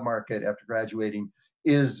the job market after graduating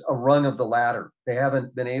is a rung of the ladder. They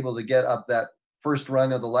haven't been able to get up that first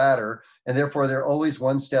rung of the ladder, and therefore they're always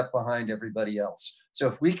one step behind everybody else. So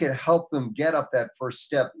if we could help them get up that first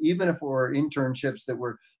step, even if it were internships that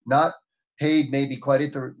were not paid maybe quite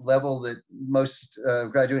at the level that most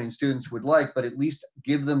graduating students would like, but at least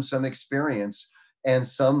give them some experience and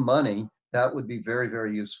some money, that would be very,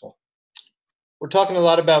 very useful. We're talking a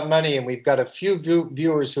lot about money, and we've got a few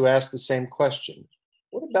viewers who ask the same question.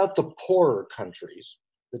 What about the poorer countries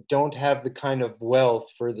that don't have the kind of wealth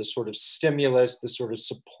for the sort of stimulus, the sort of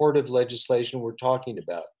supportive legislation we're talking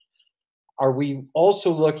about? Are we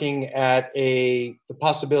also looking at the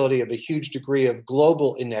possibility of a huge degree of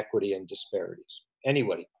global inequity and disparities?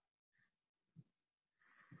 Anybody?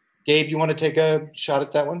 Gabe, you want to take a shot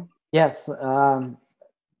at that one? Yes.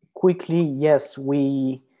 Quickly, yes,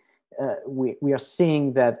 we are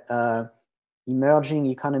seeing that emerging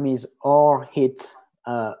economies are hit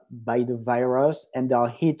by the virus, and they are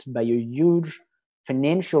hit by a huge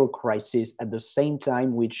financial crisis at the same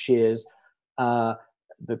time, which is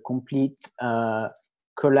the complete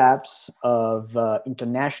collapse of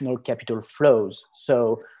international capital flows.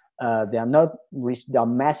 So there are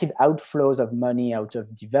massive outflows of money out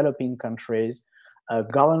of developing countries.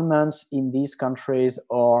 Governments in these countries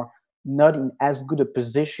are not in as good a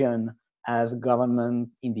position as government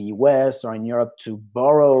in the US or in Europe to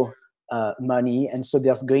borrow money. And so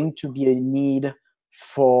there's going to be a need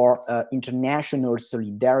for international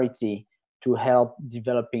solidarity to help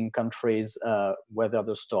developing countries weather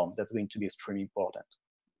the storm. That's going to be extremely important.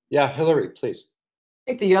 Yeah, Hillary, please.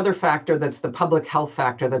 I think the other factor that's the public health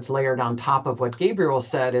factor that's layered on top of what Gabriel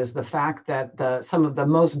said is the fact that some of the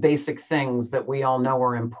most basic things that we all know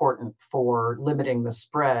are important for limiting the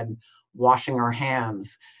spread, washing our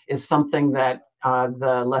hands, is something that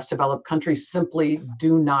the less developed countries simply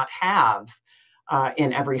do not have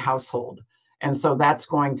in every household. And so that's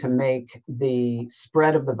going to make the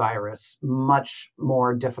spread of the virus much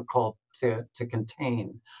more difficult to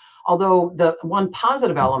contain. Although the one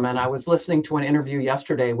positive element, I was listening to an interview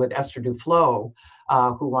yesterday with Esther Duflo,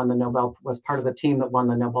 who was part of the team that won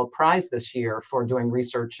the Nobel Prize this year for doing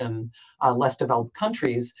research in less developed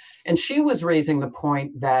countries. And she was raising the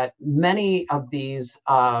point that many of these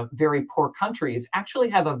very poor countries actually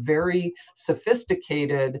have a very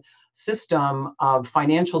sophisticated system of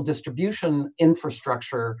financial distribution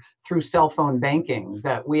infrastructure through cell phone banking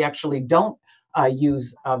that we actually don't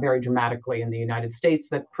use very dramatically in the United States,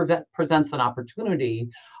 that presents an opportunity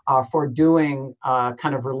for doing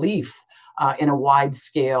kind of relief in a wide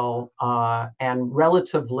scale and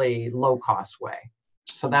relatively low cost way.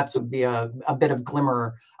 So that would be a bit of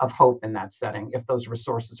glimmer of hope in that setting if those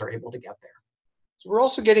resources are able to get there. So we're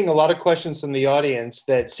also getting a lot of questions from the audience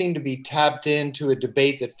that seem to be tapped into a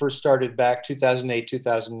debate that first started back 2008,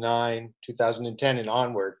 2009, 2010 and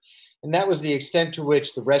onward. And that was the extent to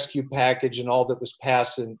which the rescue package and all that was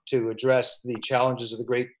passed to address the challenges of the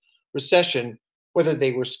Great Recession, whether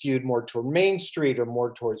they were skewed more toward Main Street or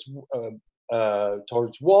more towards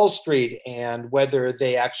Wall Street, and whether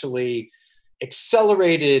they actually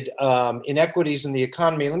accelerated inequities in the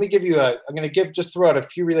economy. Let me give you I'm going to just throw out a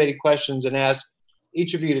few related questions and ask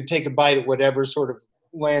each of you to take a bite at whatever sort of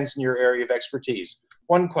lands in your area of expertise.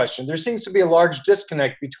 One question: there seems to be a large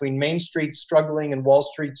disconnect between Main Street struggling and Wall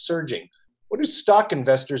Street surging. What do stock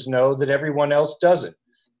investors know that everyone else doesn't?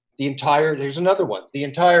 Here's another one. The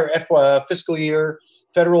entire fiscal year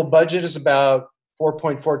federal budget is about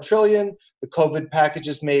 $4.4 trillion. The COVID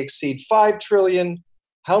packages may exceed $5 trillion.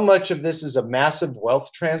 How much of this is a massive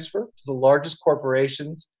wealth transfer to the largest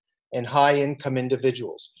corporations and high-income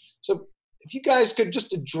individuals? So if you guys could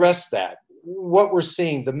just address that, what we're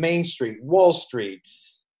seeing, the Main Street, Wall Street,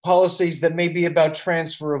 policies that may be about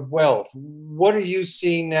transfer of wealth. What are you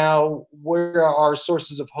seeing now? Where are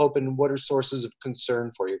sources of hope and what are sources of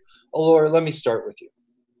concern for you? Laura, let me start with you.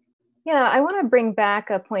 Yeah, I want to bring back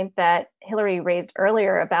a point that Hillary raised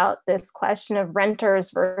earlier about this question of renters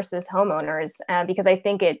versus homeowners, because I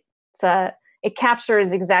think it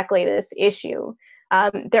captures exactly this issue.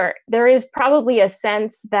 There is probably a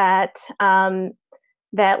sense that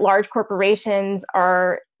that large corporations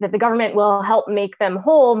that the government will help make them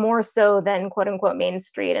whole more so than quote unquote Main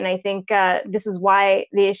Street. And I think this is why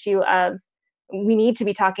the issue of we need to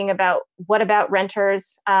be talking about what about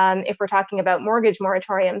renters? If we're talking about mortgage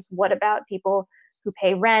moratoriums, what about people who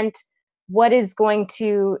pay rent? What is going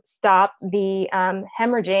to stop the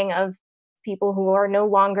hemorrhaging of people who are no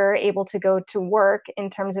longer able to go to work in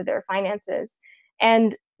terms of their finances?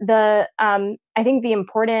 And I think the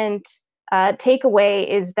important takeaway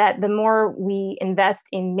is that the more we invest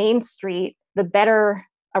in Main Street, the better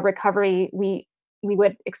a recovery we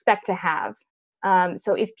would expect to have.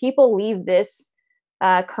 So if people leave this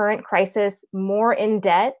current crisis more in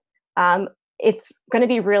debt, it's going to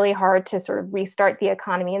be really hard to sort of restart the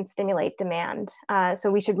economy and stimulate demand.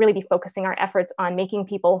 So we should really be focusing our efforts on making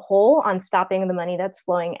people whole, on stopping the money that's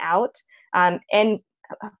flowing out, and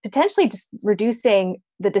potentially just reducing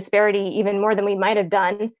the disparity even more than we might have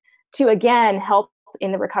done to, again, help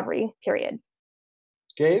in the recovery period.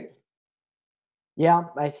 Gabe? Yeah,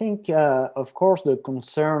 I think, of course, the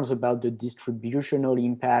concerns about the distributional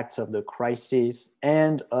impacts of the crisis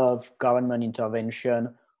and of government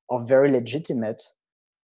intervention are very legitimate.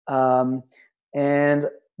 And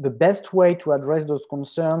the best way to address those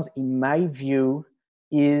concerns, in my view,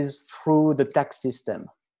 is through the tax system.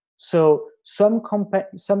 So some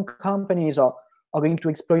companies are going to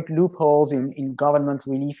exploit loopholes in government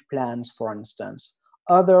relief plans, for instance.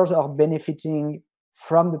 Others are benefiting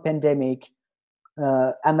from the pandemic.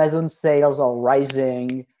 Amazon sales are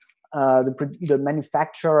rising. The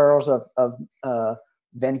manufacturers of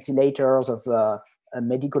ventilators, of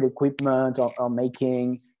medical equipment are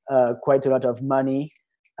making quite a lot of money.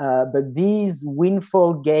 But these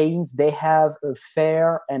windfall gains, they have a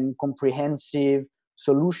fair and comprehensive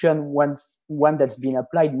solution, one that's been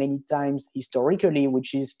applied many times historically,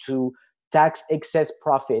 which is to tax excess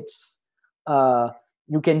profits.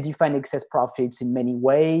 You can define excess profits in many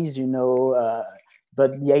ways,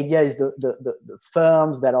 but the idea is the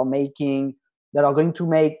firms that are going to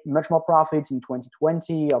make much more profits in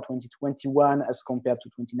 2020 or 2021 as compared to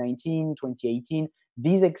 2019, 2018.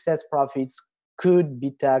 These excess profits could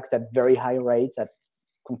be taxed at very high rates, at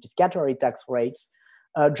confiscatory tax rates,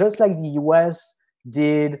 just like the US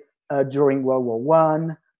did during World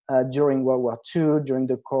War I, during World War II, during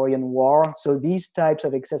the Korean War. So these types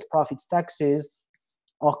of excess profits taxes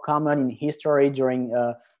are common in history during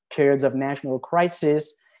periods of national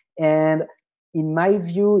crisis. And in my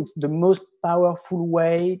view, it's the most powerful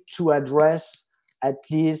way to address at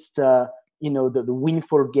least the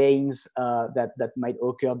windfall gains that might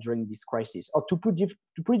occur during this crisis. Or to put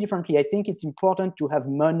differently, I think it's important to have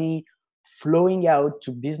money flowing out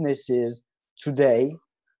to businesses today,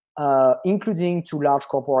 including to large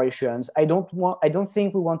corporations. I don't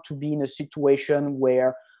think we want to be in a situation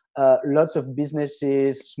where lots of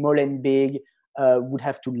businesses, small and big, would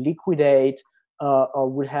have to liquidate or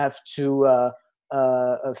would have to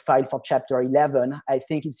file for Chapter 11. I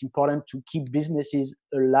think it's important to keep businesses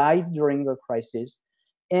alive during the crisis,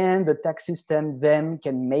 and the tax system then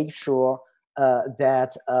can make sure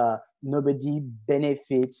that nobody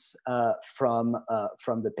benefits from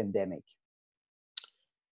the pandemic.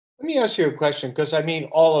 Let me ask you a question, because I mean,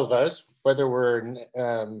 all of us, whether we're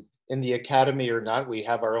in the academy or not, we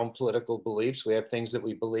have our own political beliefs. We have things that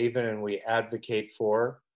we believe in and we advocate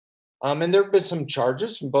for. And there have been some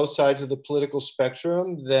charges from both sides of the political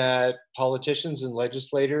spectrum that politicians and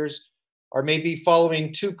legislators are maybe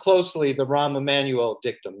following too closely the Rahm Emanuel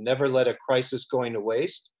dictum, never let a crisis going to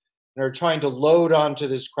waste, and are trying to load onto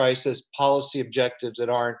this crisis policy objectives that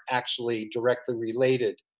aren't actually directly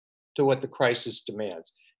related to what the crisis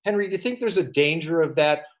demands. Henry, do you think there's a danger of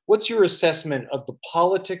that? What's your assessment of the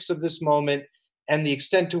politics of this moment and the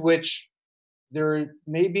extent to which there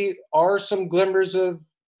maybe are some glimmers of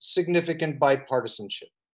significant bipartisanship?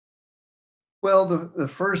 Well, the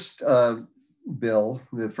first bill,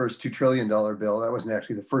 the first $2 trillion bill, that wasn't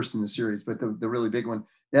actually the first in the series, but the really big one,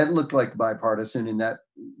 that looked like bipartisan, and that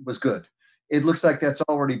was good. It looks like that's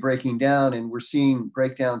already breaking down, and we're seeing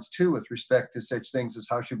breakdowns too with respect to such things as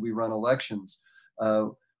how should we run elections.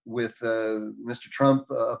 With Mr. Trump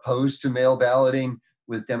opposed to mail balloting,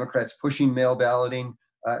 with Democrats pushing mail balloting.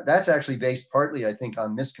 That's actually based partly, I think,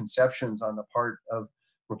 on misconceptions on the part of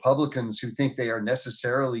Republicans who think they are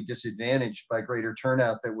necessarily disadvantaged by greater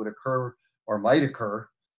turnout that would occur or might occur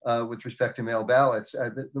with respect to mail ballots.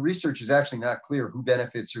 The research is actually not clear who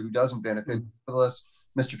benefits or who doesn't benefit. Nevertheless,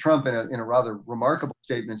 Mr. Trump, in a rather remarkable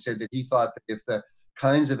statement, said that he thought that if the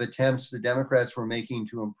kinds of attempts the Democrats were making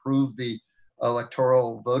to improve the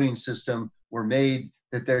electoral voting system were made,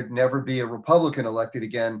 that there'd never be a Republican elected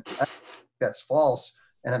again. That's false.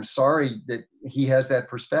 And I'm sorry that he has that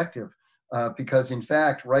perspective because in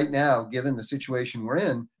fact, right now, given the situation we're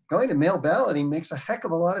in, going to mail balloting makes a heck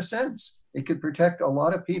of a lot of sense. It could protect a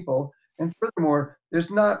lot of people. And furthermore,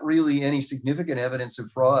 there's not really any significant evidence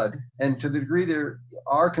of fraud. And to the degree there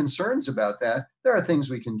are concerns about that, there are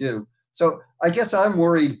things we can do. So I guess I'm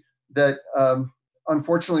worried that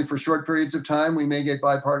unfortunately, for short periods of time, we may get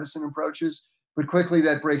bipartisan approaches, but quickly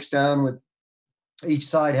that breaks down with each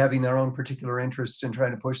side having their own particular interests and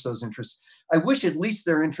trying to push those interests. I wish at least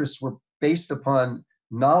their interests were based upon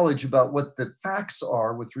knowledge about what the facts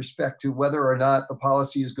are with respect to whether or not the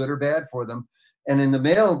policy is good or bad for them. And in the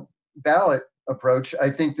mail ballot approach,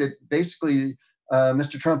 I think that basically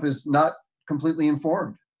Mr. Trump is not completely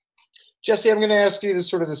informed. Jesse, I'm going to ask you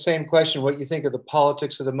the same question, what you think of the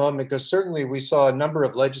politics of the moment, because certainly we saw a number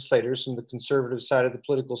of legislators from the conservative side of the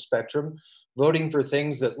political spectrum voting for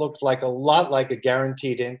things that looked like a lot like a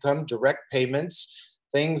guaranteed income, direct payments,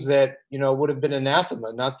 things that, would have been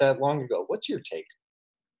anathema not that long ago. What's your take?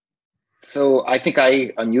 So I think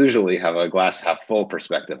I unusually have a glass half full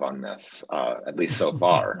perspective on this, at least so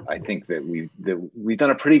far. I think that we've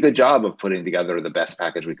done a pretty good job of putting together the best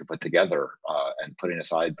package we could put together and putting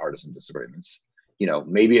aside partisan disagreements.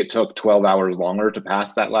 maybe it took 12 hours longer to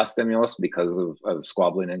pass that last stimulus because of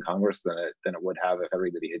squabbling in Congress than it would have if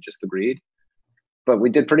everybody had just agreed. But we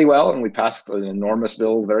did pretty well, and we passed an enormous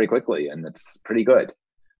bill very quickly, and it's pretty good.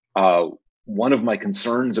 One of my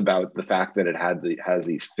concerns about the fact that it has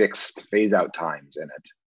these fixed phase out times in it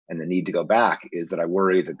and the need to go back is that I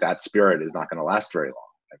worry that spirit is not going to last very long.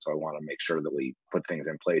 And so I want to make sure that we put things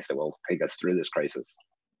in place that will take us through this crisis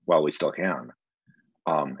while we still can.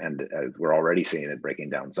 And we're already seeing it breaking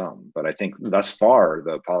down some. But I think thus far,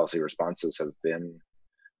 the policy responses have been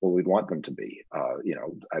what we'd want them to be.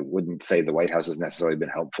 I wouldn't say the White House has necessarily been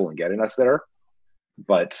helpful in getting us there,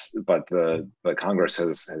 but Congress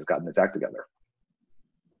has gotten its act together.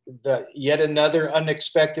 Yet another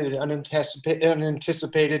unexpected,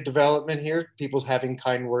 unanticipated development here. People's having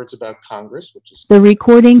kind words about Congress, which is... The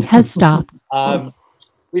recording has stopped.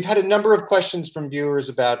 We've had a number of questions from viewers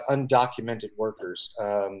about undocumented workers.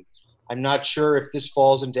 I'm not sure if this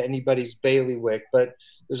falls into anybody's bailiwick, but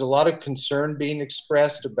there's a lot of concern being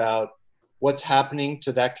expressed about what's happening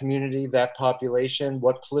to that community, that population,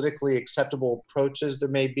 what politically acceptable approaches there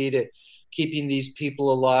may be to keeping these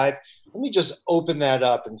people alive. Let me just open that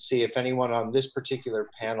up and see if anyone on this particular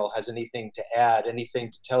panel has anything to add, anything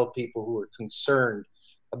to tell people who are concerned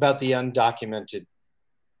about the undocumented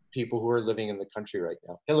people who are living in the country right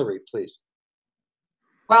now. Hillary, please.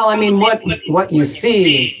 Well, I mean, what you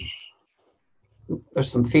see,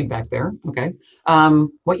 there's some feedback there, okay.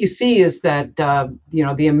 What you see is that,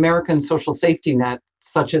 the American social safety net,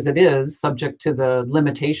 such as it is, subject to the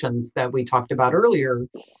limitations that we talked about earlier,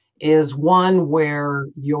 is one where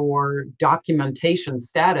your documentation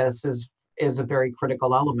status is a very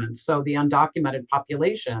critical element. So the undocumented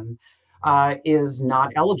population is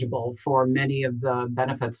not eligible for many of the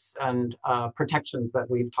benefits and protections that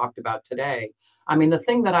we've talked about today. I mean, the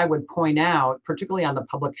thing that I would point out, particularly on the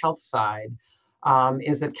public health side,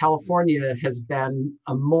 is that California has been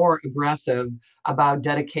more aggressive about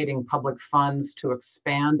dedicating public funds to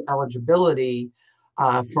expand eligibility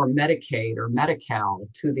for Medicaid or Medi-Cal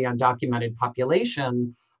to the undocumented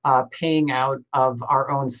population, paying out of our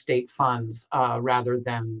own state funds rather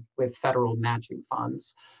than with federal matching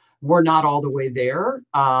funds. We're not all the way there,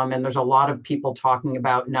 and there's a lot of people talking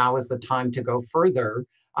about now is the time to go further,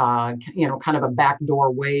 kind of a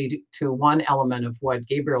backdoor way to one element of what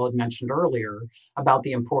Gabriel had mentioned earlier about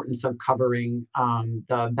the importance of covering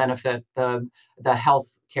the benefit, the health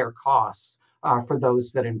care costs for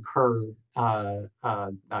those that incur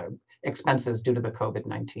expenses due to the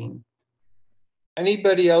COVID-19.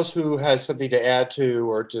 Anybody else who has something to add to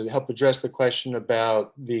or to help address the question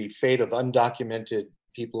about the fate of undocumented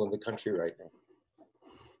people in the country right now?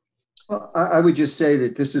 Well, I would just say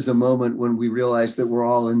that this is a moment when we realize that we're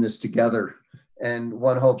all in this together. And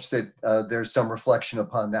one hopes that there's some reflection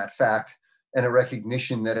upon that fact and a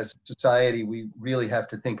recognition that as a society, we really have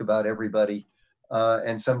to think about everybody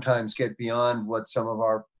and sometimes get beyond what some of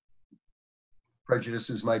our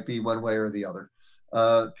prejudices might be one way or the other,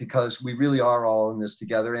 because we really are all in this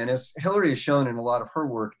together. And as Hillary has shown in a lot of her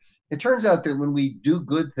work, it turns out that when we do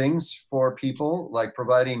good things for people, like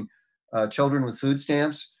providing children with food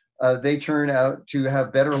stamps, they turn out to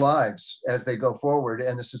have better lives as they go forward.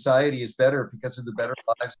 And the society is better because of the better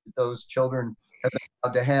lives that those children have been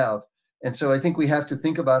allowed to have. And so I think we have to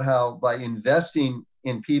think about how by investing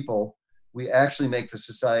in people, we actually make the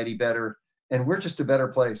society better, and we're just a better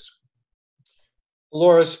place.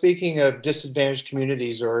 Laura, speaking of disadvantaged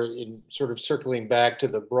communities, or in sort of circling back to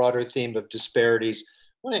the broader theme of disparities,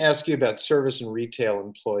 I want to ask you about service and retail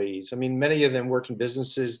employees. I mean, many of them work in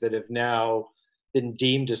businesses that have now been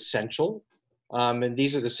deemed essential. And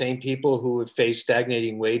these are the same people who have faced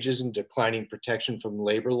stagnating wages and declining protection from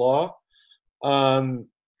labor law.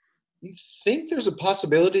 You think there's a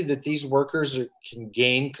possibility that these workers can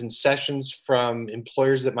gain concessions from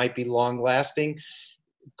employers that might be long lasting?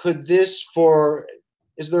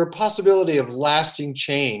 Is there a possibility of lasting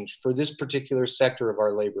change for this particular sector of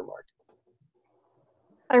our labor market?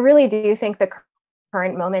 I really do think the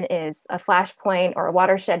current moment is a flashpoint or a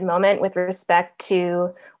watershed moment with respect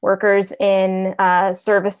to workers in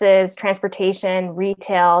services, transportation,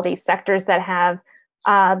 retail, these sectors that have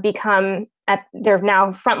they're now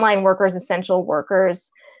frontline workers, essential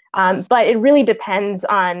workers. But it really depends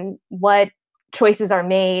on what choices are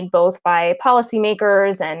made both by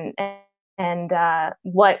policymakers and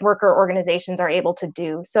what worker organizations are able to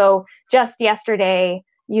do. So just yesterday,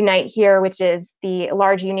 Unite Here, which is the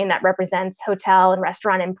large union that represents hotel and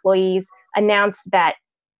restaurant employees, announced that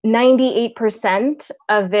 98%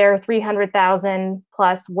 of their 300,000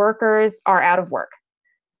 plus workers are out of work.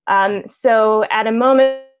 So at a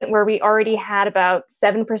moment where we already had about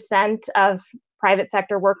 7% of private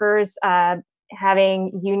sector workers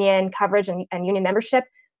having union coverage and union membership,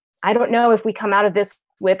 I don't know if we come out of this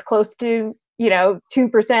with close to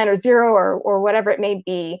 2% or 0 or whatever it may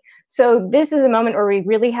be. So this is a moment where we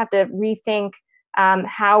really have to rethink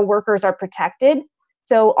how workers are protected.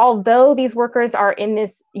 So although these workers are in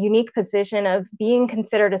this unique position of being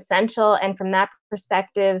considered essential, and from that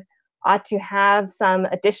perspective ought to have some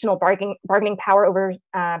additional bargaining power over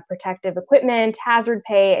protective equipment, hazard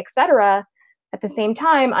pay, et cetera, at the same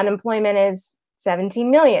time, unemployment is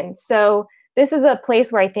 17 million. So this is a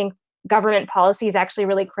place where I think government policy is actually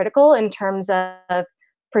really critical in terms of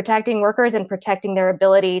protecting workers and protecting their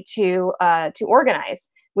ability to organize,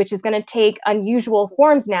 which is going to take unusual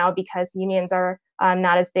forms now because unions are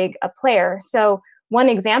not as big a player. So one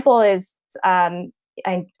example is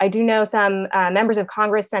I do know some members of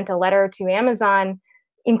Congress sent a letter to Amazon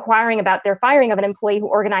inquiring about their firing of an employee who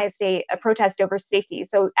organized a protest over safety.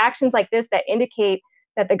 So actions like this that indicate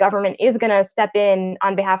that the government is going to step in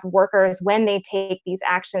on behalf of workers when they take these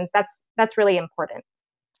actions, that's really important.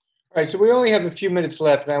 All right, so we only have a few minutes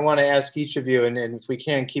left, and I want to ask each of you, and if we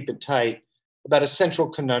can keep it tight, about a central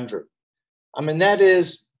conundrum. And that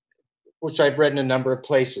is, which I've read in a number of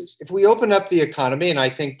places. If we open up the economy, and I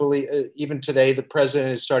think even today the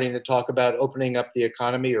president is starting to talk about opening up the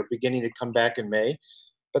economy or beginning to come back in May.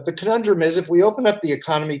 But the conundrum is, if we open up the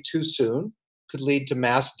economy too soon, could lead to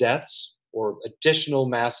mass deaths or additional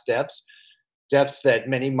mass deaths that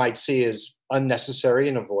many might see as unnecessary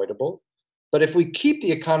and avoidable. But if we keep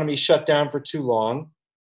the economy shut down for too long,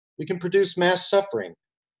 we can produce mass suffering.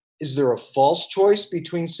 Is there a false choice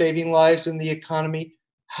between saving lives and the economy?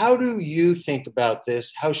 How do you think about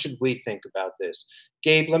this? How should we think about this?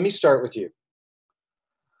 Gabe, let me start with you.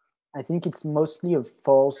 I think it's mostly a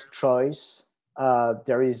false choice.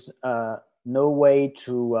 There is no way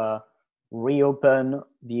to reopen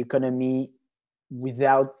the economy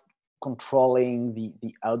without controlling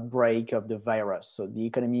the outbreak of the virus. So the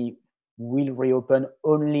economy will reopen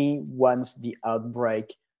only once the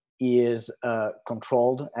outbreak is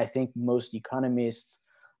controlled. I think most economists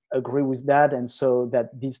agree with that, and so that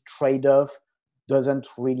this trade-off doesn't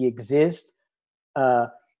really exist.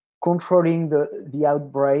 Controlling the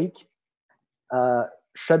outbreak,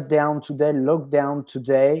 shut down today, lockdown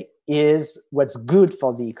today, is what's good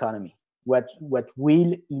for the economy, what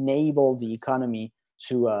will enable the economy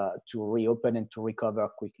to reopen and to recover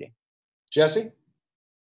quickly. Jesse?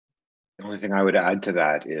 The only thing I would add to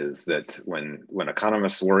that is that when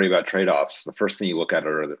economists worry about trade-offs, the first thing you look at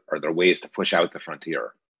are there ways to push out the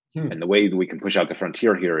frontier. And the way that we can push out the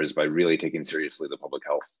frontier here is by really taking seriously the public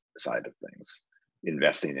health side of things,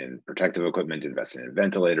 investing in protective equipment, investing in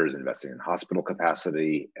ventilators, investing in hospital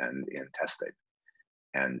capacity, and in testing.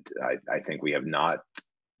 And I think we have not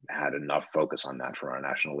had enough focus on that for our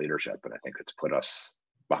national leadership. And I think it's put us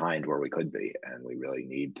behind where we could be. And we really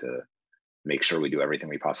need to make sure we do everything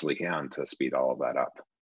we possibly can to speed all of that up.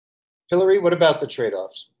 Hillary, what about the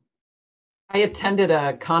trade-offs? I attended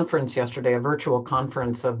a conference yesterday, a virtual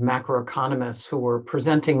conference of macroeconomists who were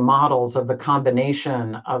presenting models of the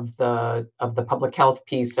combination of the public health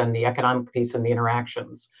piece and the economic piece and the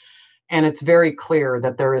interactions. And it's very clear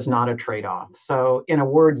that there is not a trade-off. So in a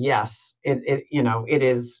word, yes, it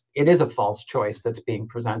is a false choice that's being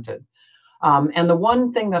presented. And the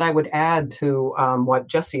one thing that I would add to what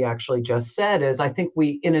Jesse actually just said is I think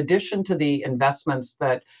we, in addition to the investments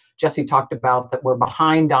that Jesse talked about that we're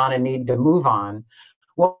behind on and need to move on,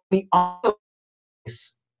 what we also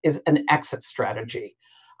is an exit strategy.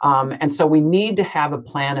 And so we need to have a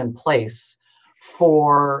plan in place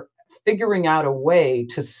for figuring out a way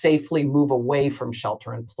to safely move away from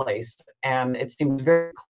shelter in place. And it seems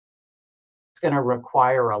very clear it's going to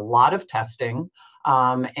require a lot of testing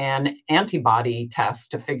and antibody tests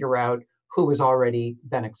to figure out who has already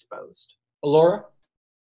been exposed. Laura?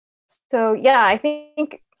 So yeah, I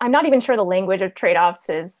think I'm not even sure the language of trade-offs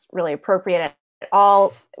is really appropriate at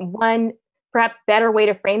all. One perhaps better way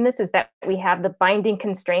to frame this is that we have the binding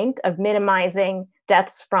constraint of minimizing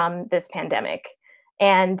deaths from this pandemic.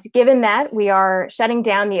 And given that we are shutting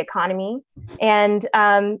down the economy, and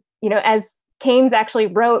as Keynes actually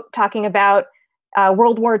wrote, talking about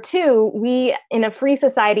World War II, we in a free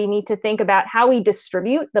society need to think about how we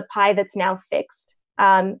distribute the pie that's now fixed,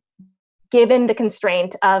 given the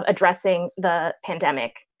constraint of addressing the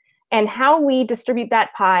pandemic. And how we distribute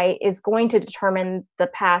that pie is going to determine the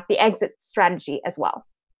path, the exit strategy as well.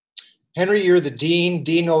 Henry, you're the dean.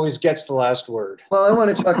 Dean always gets the last word. Well, I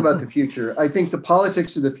want to talk about the future. I think the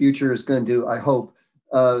politics of the future is going to, I hope,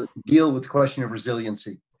 deal with the question of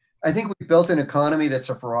resiliency. I think we built an economy that's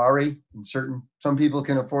a Ferrari, and some people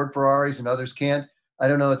can afford Ferraris and others can't. I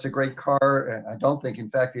don't know, it's a great car. I don't think, in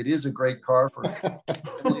fact, it is a great car for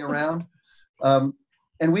family around.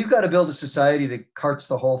 And we've got to build a society that carts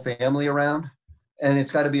the whole family around. And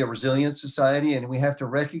it's got to be a resilient society. And we have to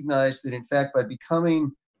recognize that, in fact, by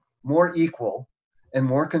becoming more equal and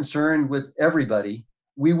more concerned with everybody,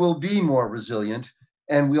 we will be more resilient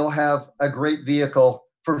and we'll have a great vehicle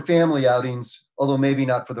for family outings, although maybe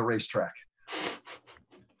not for the racetrack.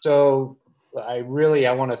 So I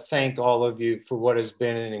want to thank all of you for what has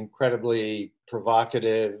been an incredibly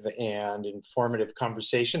provocative and informative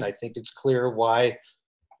conversation. I think it's clear why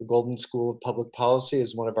the Golden School of Public Policy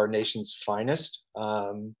is one of our nation's finest.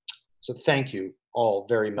 So thank you all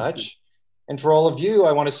very much. And for all of you,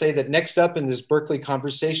 I want to say that next up in this Berkeley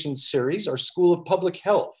Conversations series, our School of Public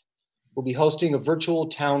Health will be hosting a virtual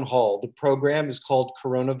town hall. The program is called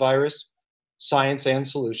Coronavirus, Science and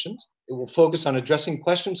Solutions. It will focus on addressing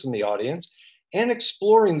questions from the audience and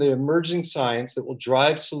exploring the emerging science that will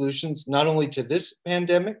drive solutions not only to this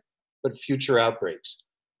pandemic, but future outbreaks.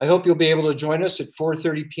 I hope you'll be able to join us at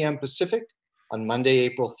 4:30 p.m. Pacific on Monday,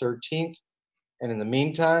 April 13th. And in the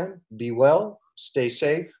meantime, be well, stay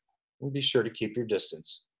safe, and be sure to keep your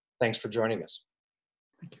distance. Thanks for joining us.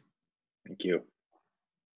 Thank you.